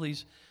meet all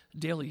these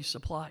daily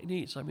supply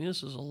needs. I mean,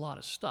 this is a lot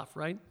of stuff,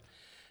 right?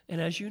 And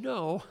as you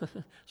know,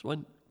 it's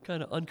one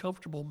kind of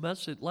uncomfortable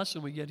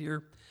lesson we get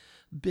here.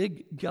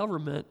 Big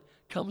government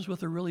comes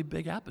with a really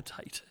big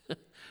appetite.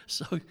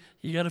 So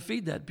you got to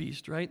feed that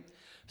beast, right?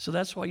 So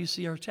that's why you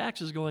see our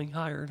taxes going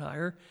higher and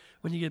higher.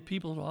 When you get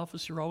people in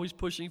office who are always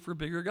pushing for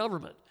bigger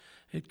government,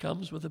 it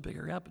comes with a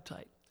bigger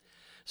appetite.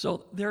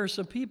 So there are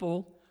some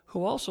people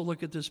who also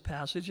look at this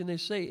passage and they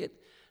say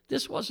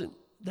this wasn't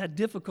that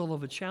difficult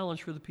of a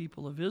challenge for the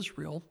people of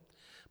Israel,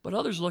 but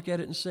others look at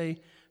it and say,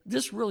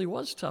 this really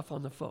was tough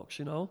on the folks,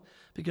 you know,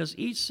 because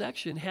each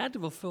section had to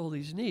fulfill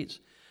these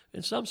needs.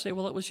 And some say,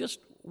 well, it was just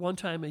one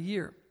time a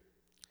year.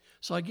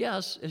 So I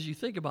guess, as you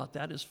think about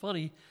that, it's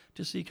funny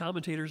to see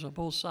commentators on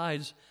both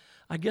sides.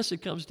 I guess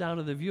it comes down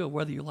to the view of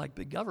whether you like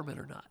big government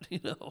or not, you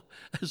know,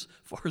 as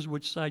far as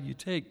which side you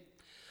take.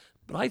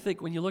 But I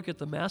think when you look at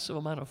the massive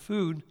amount of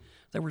food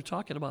that we're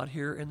talking about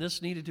here, and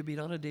this needed to be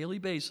done on a daily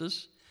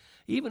basis,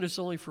 even if it's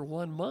only for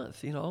 1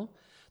 month, you know,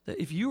 that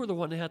if you were the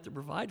one that had to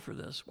provide for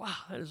this, wow,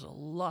 that is a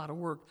lot of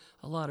work,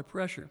 a lot of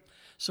pressure.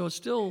 So it's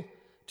still,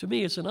 to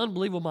me, it's an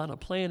unbelievable amount of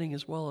planning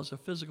as well as a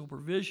physical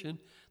provision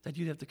that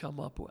you'd have to come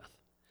up with.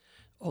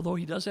 Although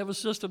He does have a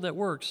system that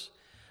works,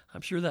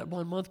 I'm sure that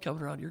 1 month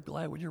coming around, you're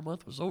glad when your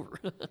month was over.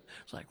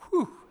 It's like,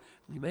 whew,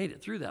 you made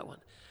it through that one.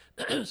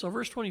 So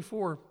verse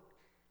 24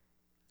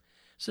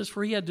 says,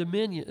 for He had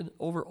dominion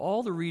over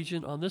all the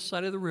region on this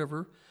side of the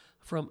river,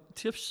 from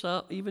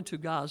Tiphsah even to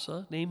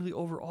Gaza, namely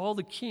over all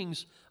the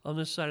kings on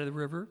this side of the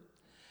river.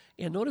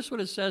 And notice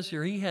what it says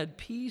here. He had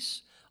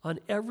peace on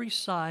every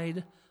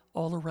side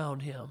all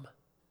around Him.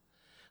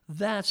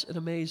 That's an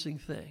amazing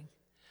thing.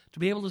 To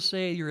be able to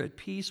say you're at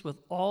peace with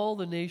all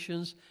the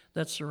nations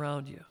that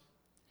surround you.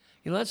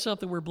 You know, that's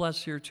something we're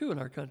blessed here too in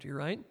our country,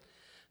 right?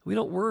 We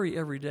don't worry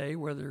every day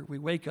whether we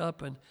wake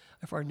up and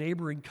if our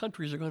neighboring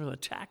countries are going to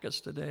attack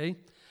us today.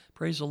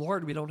 Praise the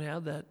Lord, we don't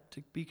have that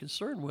to be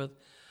concerned with.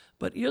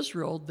 But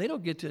Israel, they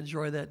don't get to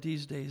enjoy that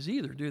these days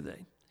either, do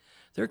they?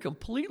 They're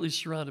completely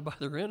surrounded by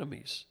their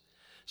enemies.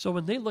 So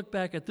when they look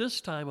back at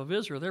this time of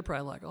Israel, they're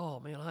probably like, oh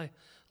man, I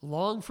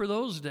long for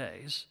those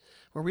days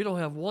where we don't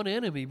have one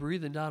enemy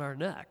breathing down our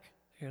neck,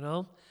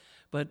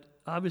 But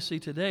obviously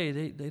today,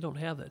 they don't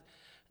have that.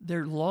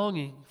 They're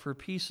longing for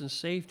peace and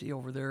safety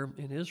over there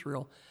in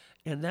Israel.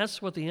 And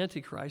that's what the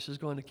Antichrist is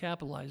going to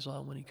capitalize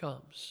on when he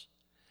comes.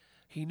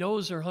 He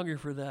knows they're hungry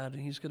for that,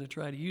 and he's going to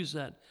try to use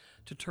that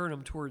to turn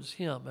them towards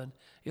him. And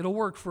it'll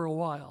work for a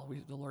while,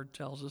 the Lord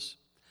tells us.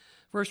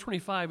 Verse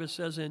 25, it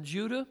says, And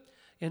Judah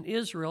and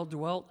Israel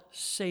dwelt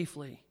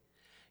safely,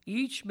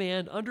 each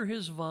man under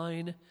his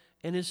vine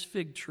and his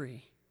fig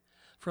tree,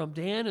 from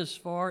Dan as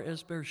far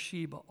as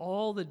Beersheba,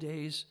 all the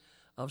days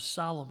of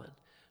Solomon.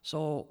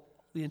 So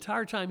the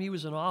entire time he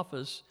was in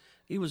office,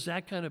 it was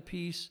that kind of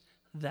peace,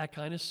 that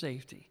kind of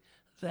safety.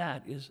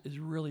 That is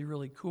really,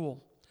 really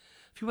cool.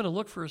 If you want to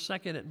look for a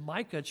second at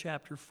Micah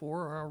chapter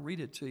 4, or I'll read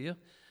it to you.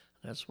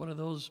 That's one of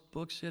those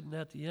books hidden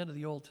at the end of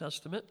the Old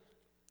Testament.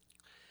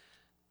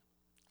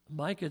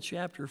 Micah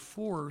chapter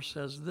 4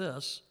 says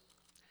this,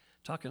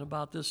 talking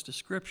about this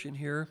description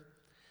here.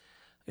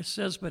 It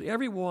says, But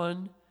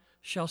everyone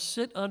shall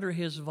sit under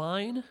his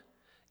vine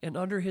and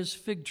under his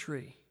fig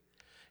tree,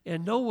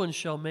 and no one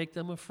shall make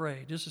them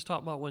afraid. This is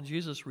talking about when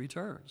Jesus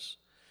returns.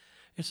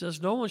 It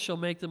says, no one shall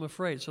make them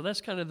afraid. So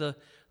that's kind of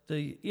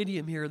the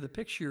idiom here, the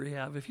picture you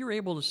have. If you're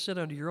able to sit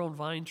under your own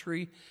vine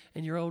tree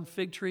and your own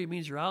fig tree, it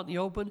means you're out in the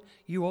open.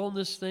 You own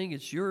this thing.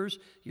 It's yours.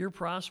 You're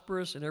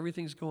prosperous and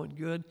everything's going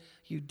good.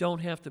 You don't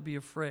have to be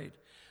afraid. It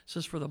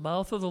says, For the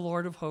mouth of the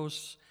Lord of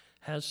hosts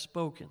has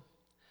spoken.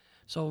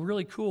 So a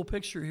really cool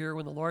picture here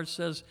when the Lord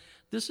says,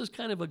 this is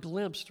kind of a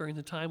glimpse during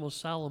the time of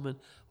Solomon,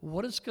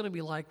 what it's going to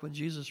be like when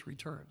Jesus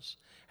returns.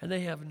 And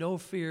they have no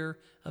fear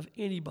of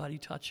anybody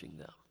touching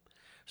them.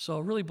 So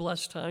a really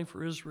blessed time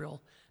for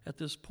Israel at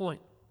this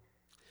point.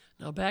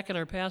 Now back in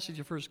our passage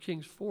of 1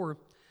 Kings 4,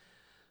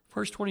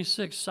 verse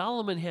 26,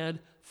 Solomon had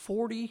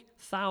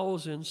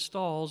 40,000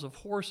 stalls of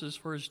horses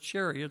for his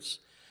chariots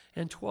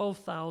and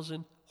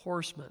 12,000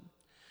 horsemen.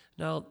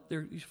 Now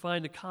there you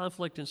find a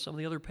conflict in some of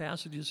the other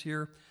passages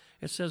here.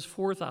 It says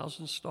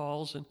 4,000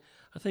 stalls, and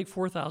I think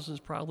 4,000 is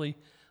probably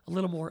a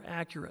little more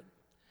accurate.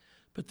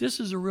 But this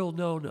is a real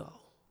no-no,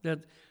 that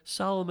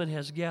Solomon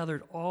has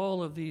gathered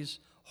all of these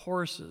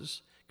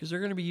horses because they're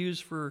going to be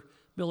used for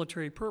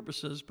military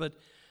purposes. But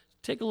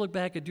take a look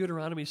back at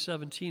Deuteronomy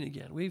 17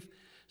 again. We've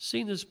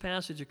seen this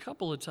passage a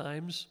couple of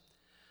times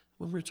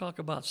when we talk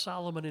about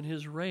Solomon and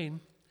his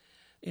reign.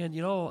 And,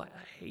 I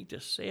hate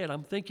to say it,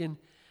 I'm thinking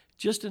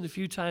just in the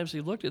few times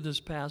he looked at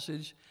this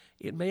passage,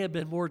 it may have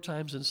been more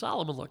times than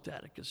Solomon looked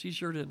at it because he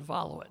sure didn't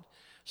follow it.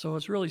 So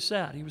it's really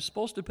sad. He was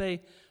supposed to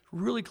pay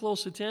really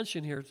close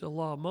attention here to the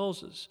law of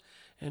Moses.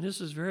 And this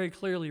is very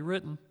clearly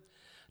written.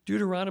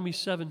 Deuteronomy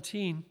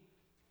 17,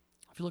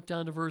 if you look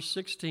down to verse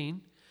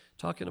 16,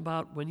 talking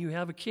about when you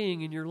have a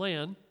king in your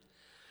land.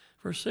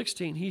 Verse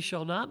 16, He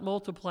shall not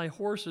multiply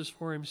horses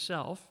for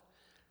himself.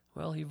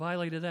 Well, he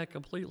violated that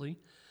completely.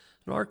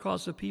 Nor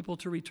cause the people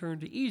to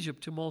return to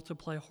Egypt to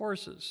multiply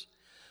horses.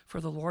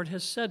 For the Lord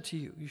has said to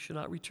you, you should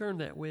not return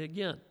that way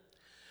again.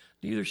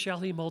 Neither shall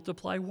he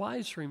multiply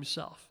wives for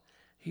himself.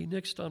 He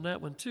nixed on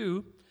that one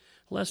too,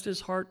 lest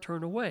his heart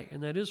turn away.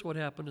 And that is what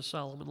happened to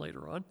Solomon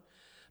later on.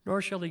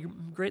 Nor shall he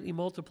greatly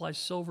multiply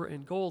silver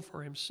and gold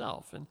for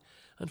himself. And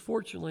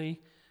unfortunately,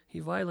 he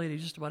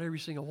violated just about every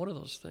single one of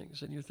those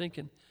things. And you're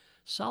thinking,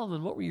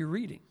 Solomon, what were you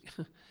reading?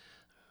 Were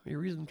you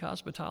reading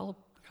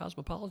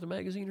Cosmopolitan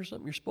magazine or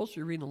something? You're supposed to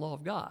be reading the law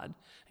of God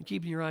and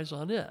keeping your eyes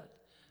on it.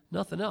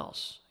 Nothing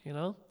else,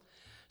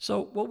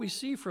 So what we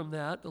see from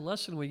that, the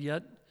lesson we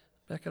get,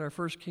 back at our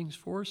 1 Kings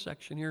 4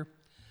 section here,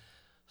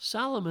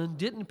 Solomon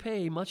didn't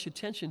pay much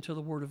attention to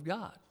the Word of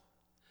God.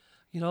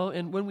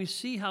 And when we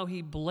see how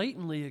he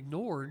blatantly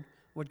ignored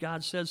what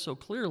God said so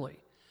clearly,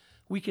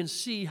 we can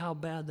see how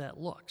bad that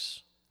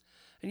looks.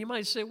 And you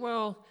might say,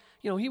 well,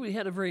 he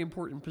had a very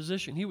important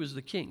position. He was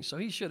the king, so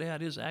he should have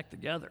had his act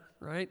together,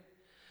 right?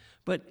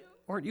 But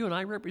aren't you and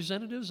I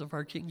representatives of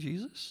our King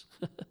Jesus?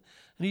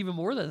 And even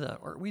more than that,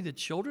 aren't we the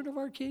children of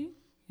our King,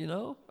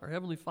 our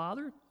Heavenly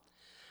Father?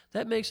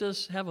 That makes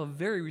us have a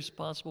very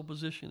responsible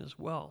position as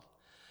well.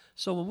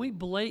 So when we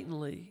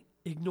blatantly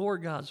ignore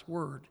God's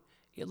Word,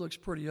 it looks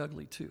pretty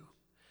ugly too.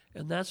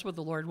 And that's what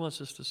the Lord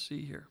wants us to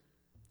see here.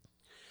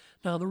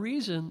 Now, the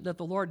reason that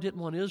the Lord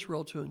didn't want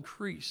Israel to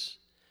increase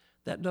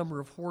that number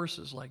of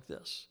horses like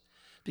this,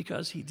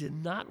 because he did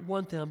not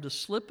want them to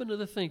slip into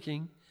the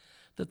thinking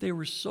that they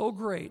were so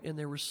great and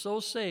they were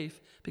so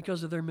safe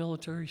because of their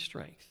military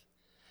strength.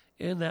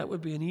 And that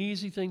would be an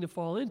easy thing to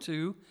fall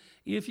into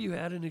if you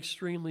had an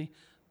extremely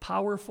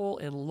powerful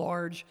and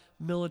large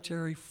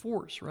military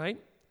force, right?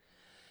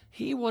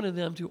 He wanted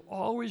them to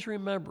always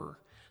remember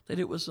that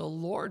it was the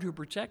Lord who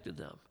protected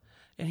them,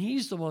 and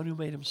he's the one who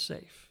made them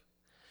safe.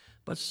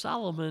 But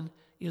Solomon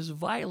is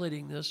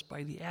violating this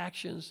by the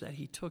actions that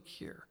he took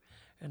here.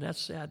 And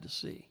that's sad to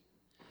see.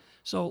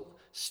 So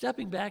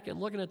stepping back and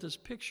looking at this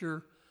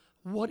picture,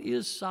 what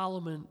is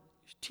Solomon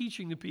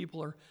teaching the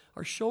people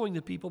or showing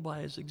the people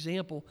by his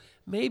example,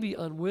 maybe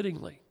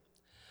unwittingly?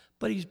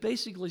 But he's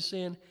basically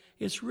saying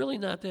it's really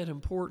not that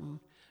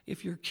important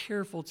if you're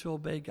careful to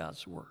obey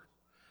God's word.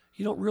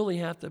 You don't really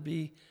have to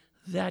be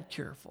that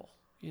careful,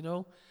 you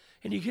know?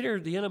 And you can hear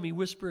the enemy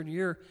whisper in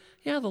your ear,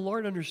 yeah, the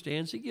Lord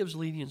understands. He gives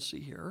leniency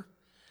here.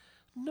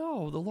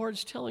 No, the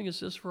Lord's telling us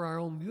this for our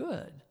own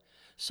good.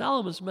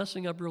 Solomon's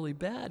messing up really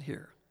bad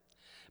here.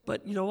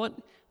 But you know what?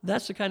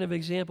 That's the kind of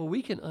example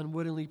we can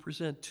unwittingly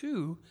present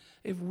too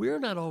if we're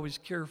not always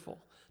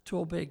careful to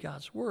obey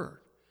God's word.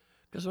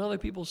 Because when other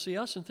people see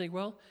us and think,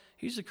 well,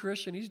 he's a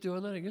Christian, he's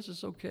doing that, I guess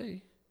it's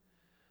okay.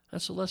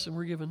 That's the lesson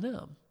we're giving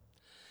them.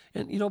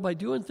 And, you know, by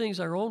doing things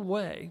our own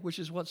way, which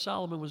is what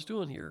Solomon was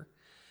doing here,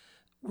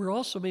 we're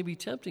also maybe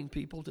tempting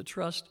people to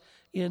trust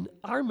in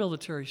our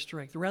military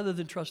strength rather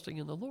than trusting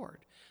in the Lord.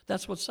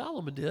 That's what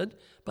Solomon did.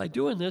 By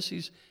doing this,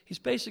 he's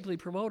basically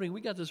promoting,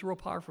 we got this real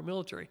powerful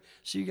military,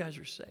 so you guys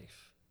are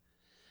safe.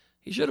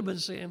 He should have been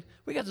saying,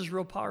 we got this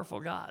real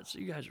powerful God, so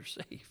you guys are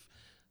safe.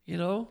 You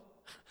know,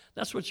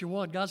 that's what you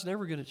want. God's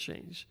never going to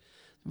change.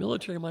 The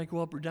military might go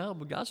up or down,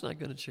 but God's not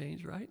going to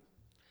change, right?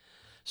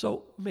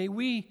 So may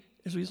we,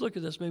 as we look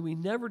at this, may we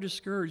never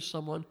discourage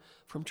someone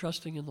from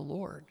trusting in the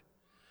Lord.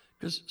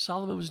 Because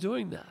Solomon was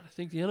doing that. I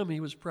think the enemy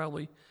was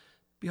probably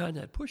behind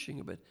that pushing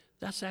it, but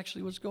that's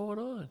actually what's going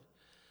on.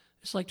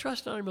 It's like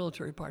trust in our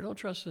military part. Don't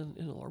trust in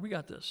the Lord. We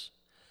got this.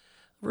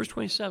 Verse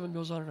 27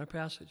 goes on in our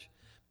passage.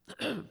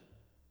 And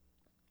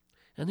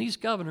these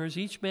governors,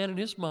 each man in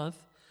his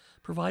month,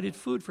 provided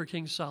food for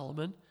King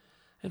Solomon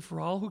and for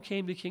all who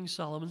came to King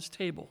Solomon's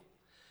table.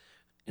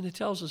 And it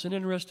tells us an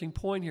interesting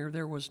point here.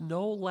 There was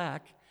no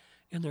lack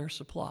in their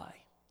supply.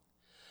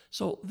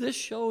 So this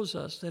shows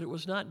us that it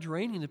was not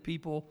draining the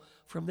people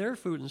from their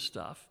food and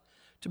stuff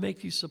to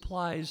make these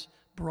supplies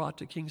brought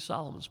to King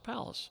Solomon's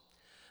palace.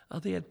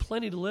 They had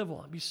plenty to live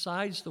on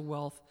besides the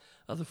wealth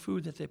of the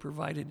food that they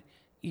provided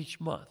each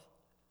month.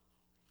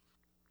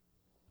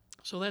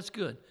 So that's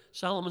good.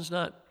 Solomon's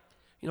not,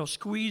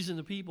 squeezing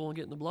the people and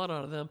getting the blood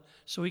out of them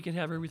so he can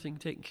have everything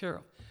taken care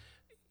of.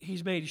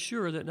 He's made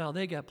sure that now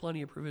they got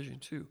plenty of provision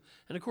too.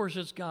 And of course,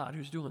 it's God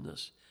who's doing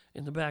this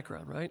in the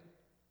background, right?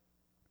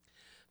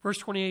 Verse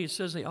 28, it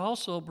says, they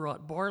also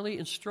brought barley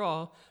and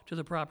straw to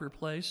the proper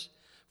place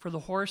for the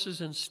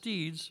horses and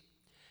steeds,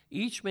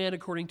 each man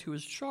according to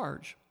his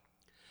charge.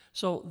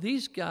 So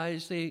these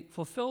guys, they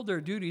fulfilled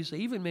their duties. They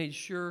even made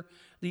sure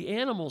the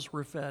animals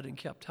were fed and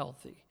kept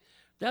healthy.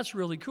 That's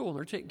really cool. And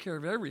they're taking care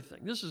of everything.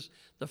 This is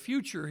the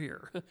future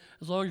here.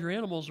 As long as your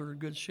animals are in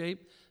good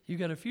shape, you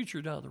got a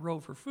future down the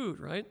road for food,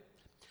 right?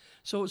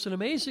 So it's an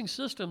amazing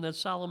system that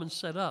Solomon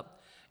set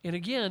up. And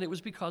again, it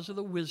was because of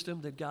the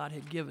wisdom that God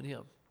had given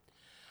him.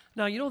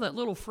 Now, you know that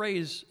little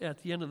phrase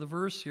at the end of the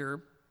verse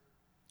here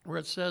where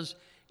it says,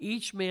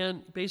 each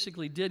man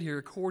basically did here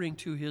according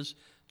to his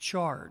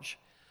charge.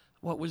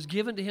 What was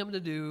given to him to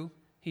do,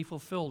 he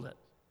fulfilled it.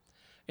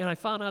 And I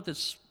found out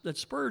that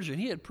Spurgeon,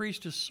 he had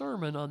preached a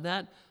sermon on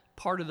that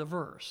part of the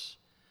verse.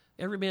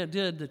 Every man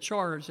did the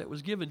charge that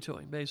was given to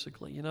him,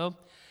 basically,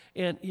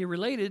 And he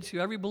related to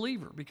every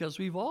believer because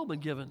we've all been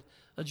given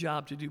a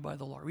job to do by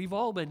the Lord. We've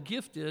all been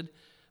gifted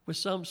with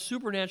some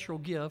supernatural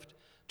gift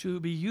to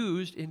be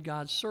used in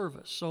God's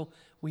service. So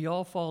we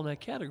all fall in that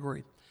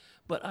category.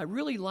 But I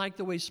really like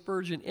the way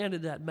Spurgeon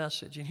ended that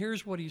message. And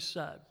here's what he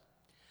said.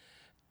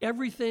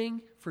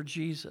 Everything for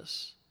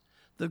Jesus,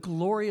 the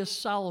glorious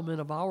Solomon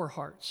of our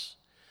hearts,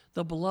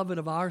 the beloved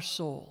of our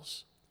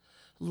souls.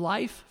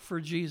 Life for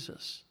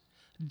Jesus,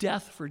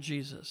 death for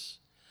Jesus,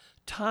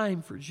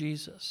 time for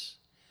Jesus,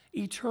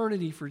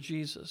 eternity for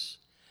Jesus,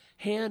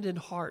 hand and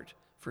heart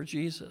for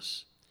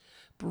Jesus,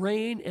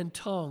 brain and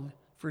tongue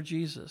for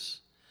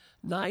Jesus,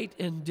 night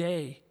and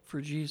day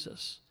for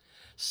Jesus,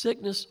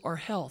 sickness or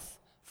health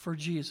for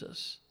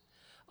Jesus,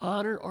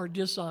 honor or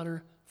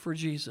dishonor for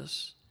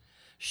Jesus,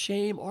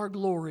 shame or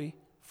glory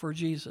for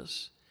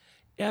Jesus,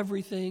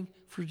 everything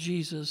for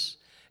Jesus,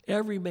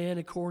 every man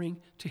according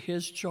to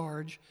his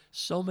charge,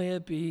 so may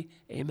it be,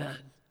 amen.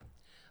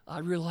 I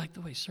really like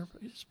the way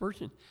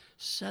Spurgeon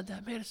said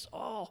that. Man, it's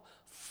all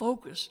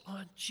focused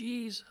on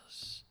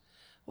Jesus.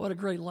 What a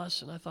great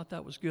lesson. I thought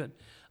that was good.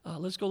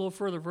 Let's go a little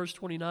further. Verse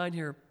 29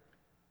 here.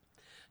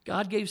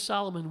 God gave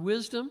Solomon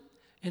wisdom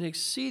and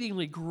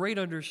exceedingly great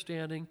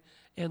understanding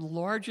and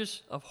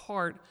largest of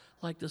heart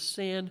like the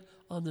sand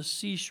on the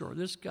seashore.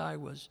 This guy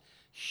was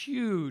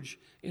huge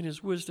in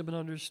his wisdom and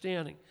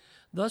understanding.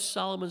 Thus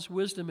Solomon's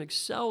wisdom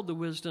excelled the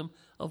wisdom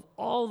of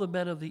all the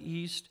men of the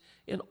East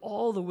and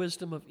all the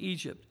wisdom of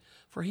Egypt,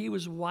 for he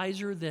was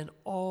wiser than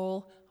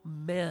all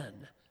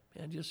men.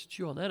 Man, just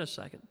chew on that a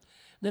second.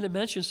 And then it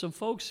mentions some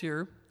folks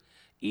here,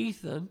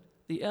 Ethan,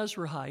 the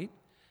Ezrahite,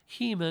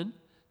 Heman,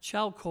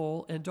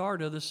 Chalcol, and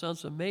Darda, the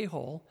sons of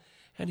Mahol,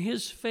 and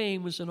his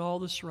fame was in all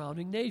the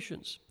surrounding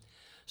nations.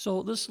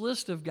 So this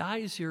list of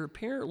guys here,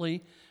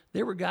 apparently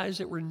They were guys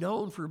that were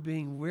known for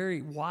being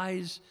very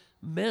wise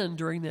men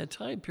during that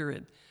time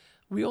period.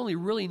 We only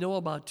really know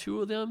about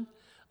two of them.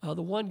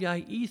 The one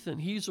guy, Ethan,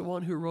 he's the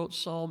one who wrote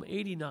Psalm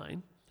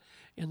 89.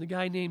 And the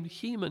guy named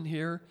Heman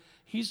here,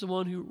 he's the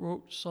one who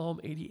wrote Psalm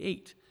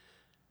 88.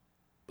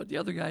 But the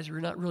other guys,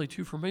 we're not really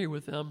too familiar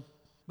with them.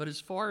 But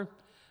as far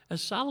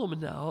as Solomon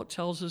now, it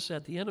tells us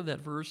at the end of that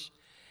verse,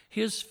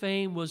 his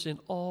fame was in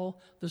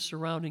all the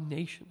surrounding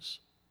nations.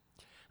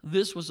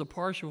 This was a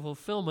partial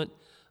fulfillment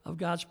of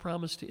God's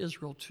promise to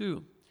Israel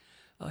too.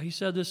 He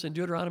said this in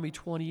Deuteronomy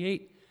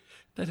 28,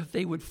 that if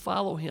they would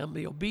follow him,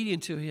 be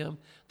obedient to him,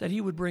 that he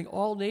would bring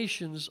all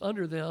nations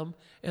under them,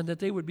 and that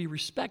they would be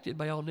respected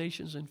by all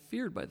nations and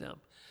feared by them.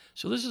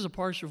 So this is a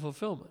partial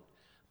fulfillment.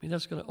 I mean,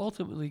 that's going to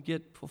ultimately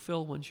get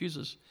fulfilled when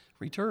Jesus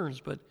returns,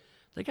 but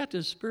they got to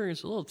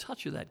experience a little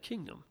touch of that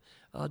kingdom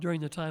during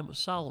the time of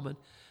Solomon,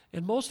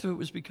 and most of it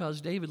was because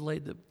David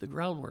laid the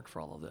groundwork for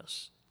all of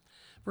this.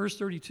 Verse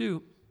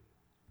 32,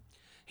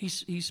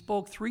 he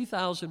spoke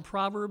 3,000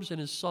 proverbs, and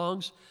his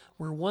songs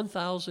were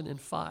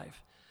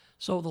 1,005.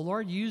 So the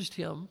Lord used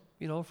him,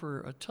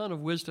 for a ton of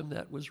wisdom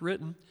that was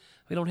written.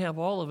 We don't have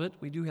all of it.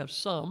 We do have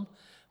some.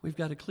 We've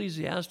got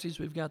Ecclesiastes.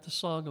 We've got the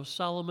Song of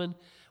Solomon.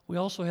 We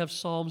also have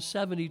Psalm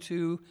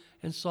 72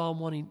 and Psalm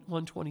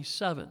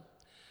 127.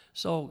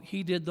 So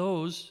he did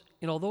those.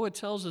 And although it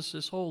tells us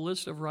this whole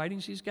list of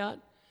writings he's got,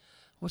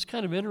 what's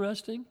kind of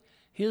interesting,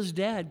 his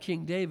dad,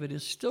 King David,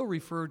 is still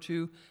referred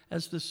to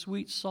as the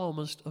sweet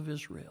psalmist of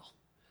Israel.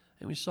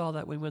 And we saw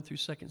that when we went through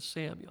 2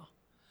 Samuel.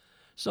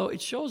 So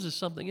it shows us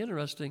something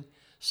interesting.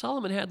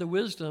 Solomon had the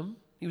wisdom.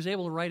 He was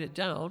able to write it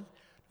down.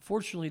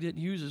 Fortunately, he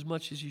didn't use as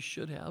much as he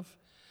should have.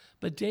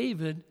 But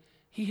David,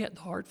 he had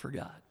the heart for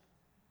God.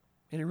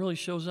 And it really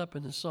shows up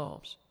in the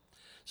Psalms.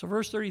 So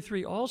verse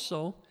 33,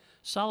 also,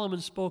 Solomon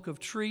spoke of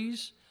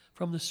trees,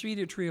 from the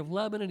cedar tree of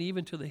Lebanon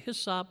even to the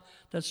hyssop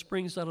that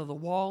springs out of the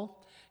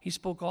wall. He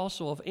spoke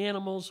also of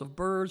animals, of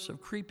birds, of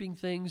creeping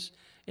things,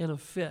 and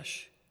of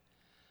fish.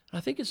 And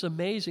I think it's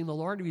amazing the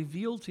Lord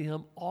revealed to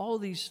him all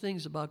of these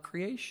things about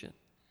creation.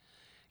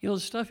 The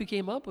stuff he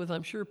came up with,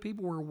 I'm sure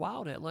people were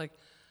wowed at, like,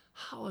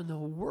 how in the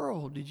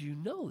world did you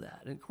know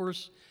that? And of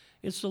course,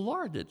 it's the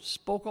Lord that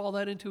spoke all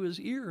that into his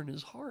ear and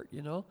his heart,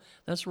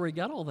 That's where he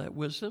got all that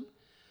wisdom.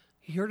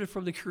 He heard it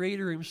from the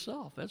Creator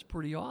himself. That's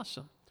pretty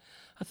awesome.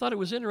 I thought it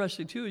was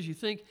interesting, too, as you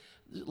think,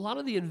 a lot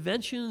of the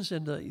inventions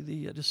and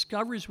the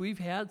discoveries we've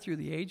had through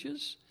the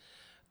ages,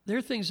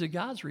 they're things that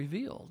God's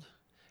revealed.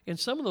 And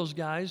some of those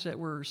guys that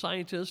were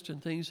scientists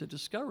and things that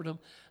discovered them,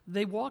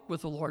 they walked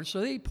with the Lord, so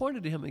they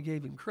pointed to him and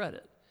gave him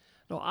credit.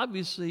 Now,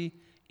 obviously,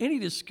 any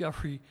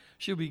discovery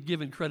should be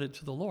given credit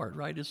to the Lord,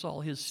 right? It's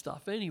all his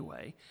stuff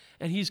anyway.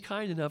 And he's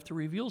kind enough to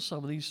reveal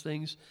some of these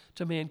things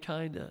to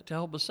mankind to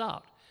help us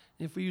out,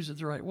 if we use it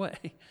the right way.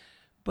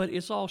 But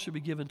it's all should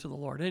be given to the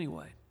Lord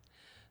anyway.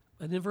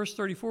 And then verse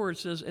 34, it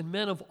says, and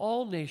men of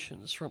all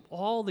nations, from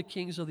all the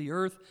kings of the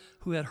earth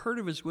who had heard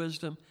of his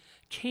wisdom,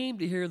 came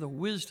to hear the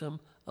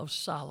wisdom of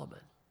Solomon.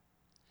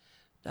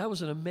 That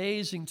was an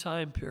amazing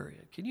time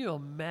period. Can you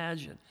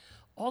imagine?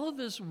 All of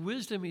this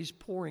wisdom he's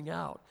pouring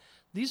out,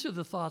 these are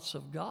the thoughts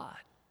of God.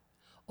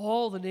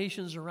 All the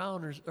nations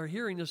around are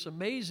hearing this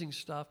amazing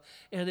stuff,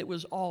 and it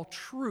was all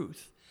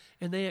truth.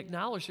 And they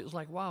acknowledged it. It was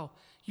like, wow,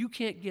 you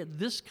can't get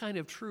this kind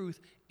of truth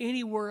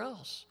anywhere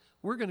else.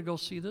 We're going to go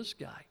see this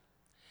guy.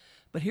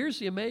 But here's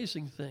the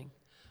amazing thing.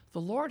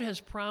 The Lord has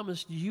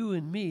promised you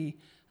and me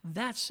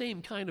that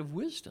same kind of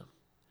wisdom.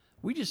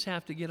 We just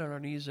have to get on our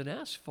knees and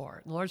ask for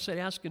it. And the Lord said,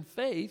 ask in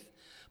faith,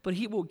 but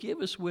he will give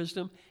us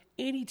wisdom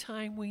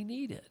anytime we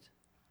need it.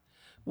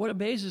 What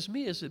amazes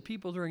me is that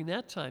people during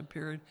that time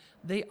period,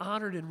 they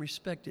honored and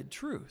respected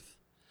truth.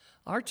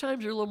 Our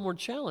times are a little more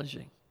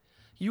challenging.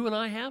 You and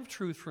I have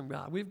truth from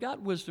God. We've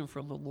got wisdom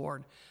from the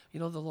Lord.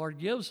 The Lord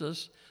gives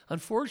us.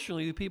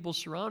 Unfortunately, the people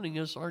surrounding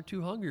us aren't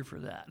too hungry for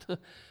that.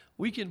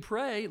 We can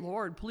pray,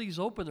 Lord, please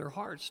open their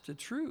hearts to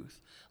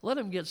truth. Let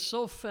them get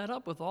so fed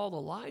up with all the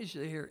lies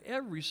they hear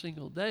every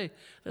single day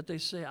that they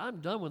say,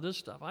 I'm done with this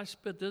stuff. I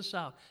spit this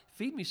out.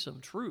 Feed me some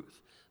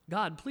truth.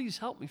 God, please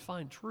help me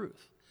find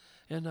truth.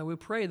 And we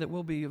pray that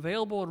we'll be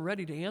available and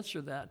ready to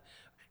answer that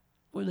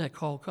when that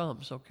call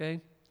comes, okay?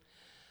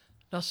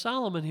 Now,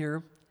 Solomon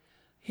here,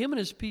 him and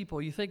his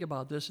people, you think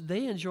about this,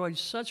 they enjoyed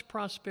such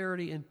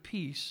prosperity and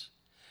peace,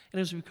 and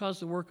it was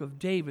because of the work of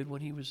David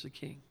when he was the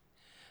king.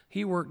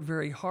 He worked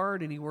very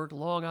hard, and he worked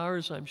long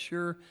hours, I'm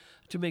sure,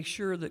 to make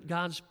sure that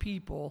God's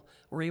people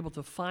were able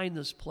to find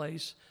this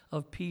place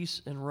of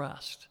peace and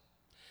rest.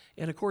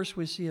 And, of course,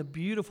 we see a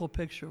beautiful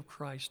picture of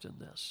Christ in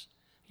this.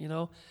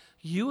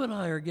 You and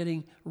I are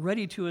getting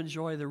ready to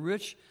enjoy the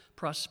rich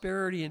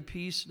prosperity and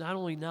peace, not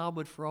only now,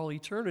 but for all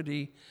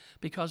eternity,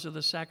 because of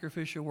the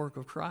sacrificial work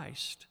of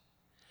Christ.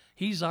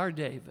 He's our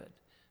David.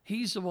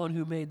 He's the one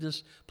who made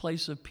this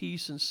place of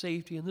peace and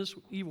safety in this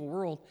evil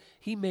world.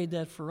 He made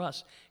that for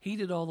us. He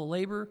did all the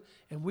labor,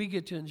 and we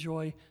get to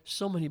enjoy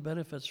so many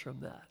benefits from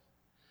that.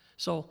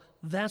 So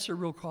that's a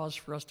real cause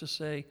for us to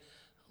say,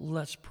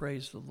 let's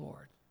praise the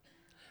Lord.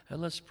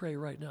 And let's pray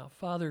right now.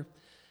 Father,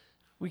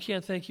 We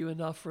can't thank you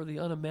enough for the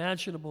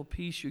unimaginable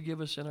peace you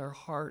give us in our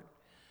heart.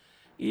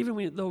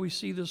 Even though we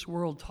see this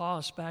world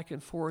tossed back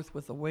and forth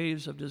with the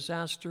waves of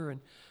disaster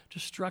and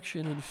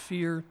destruction and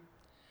fear,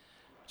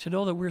 to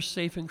know that we're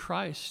safe in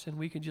Christ and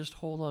we can just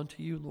hold on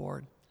to you,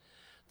 Lord.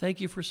 Thank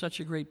you for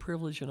such a great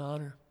privilege and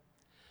honor.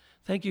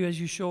 Thank you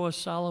as you show us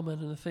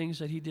Solomon and the things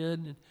that he did.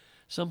 And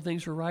some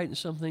things are right and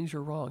some things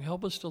are wrong.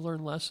 Help us to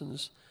learn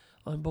lessons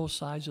on both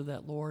sides of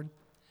that, Lord.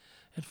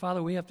 And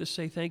Father, we have to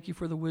say thank you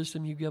for the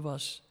wisdom you give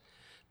us.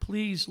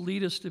 Please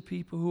lead us to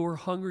people who are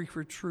hungry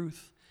for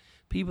truth,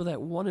 people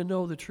that want to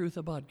know the truth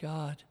about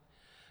God.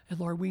 And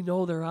Lord, we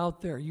know they're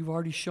out there. You've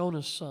already shown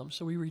us some,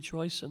 so we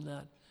rejoice in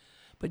that.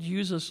 But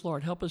use us,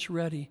 Lord. Help us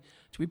ready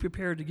to be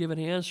prepared to give an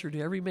answer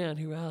to every man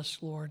who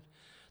asks, Lord,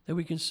 that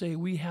we can say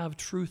we have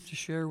truth to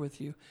share with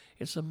you.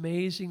 It's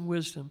amazing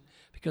wisdom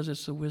because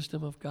it's the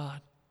wisdom of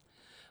God.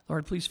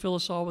 Lord, please fill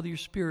us all with your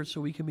Spirit so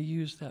we can be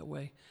used that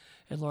way.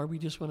 And Lord, we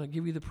just want to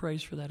give you the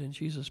praise for that in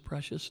Jesus'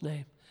 precious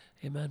name.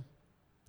 Amen.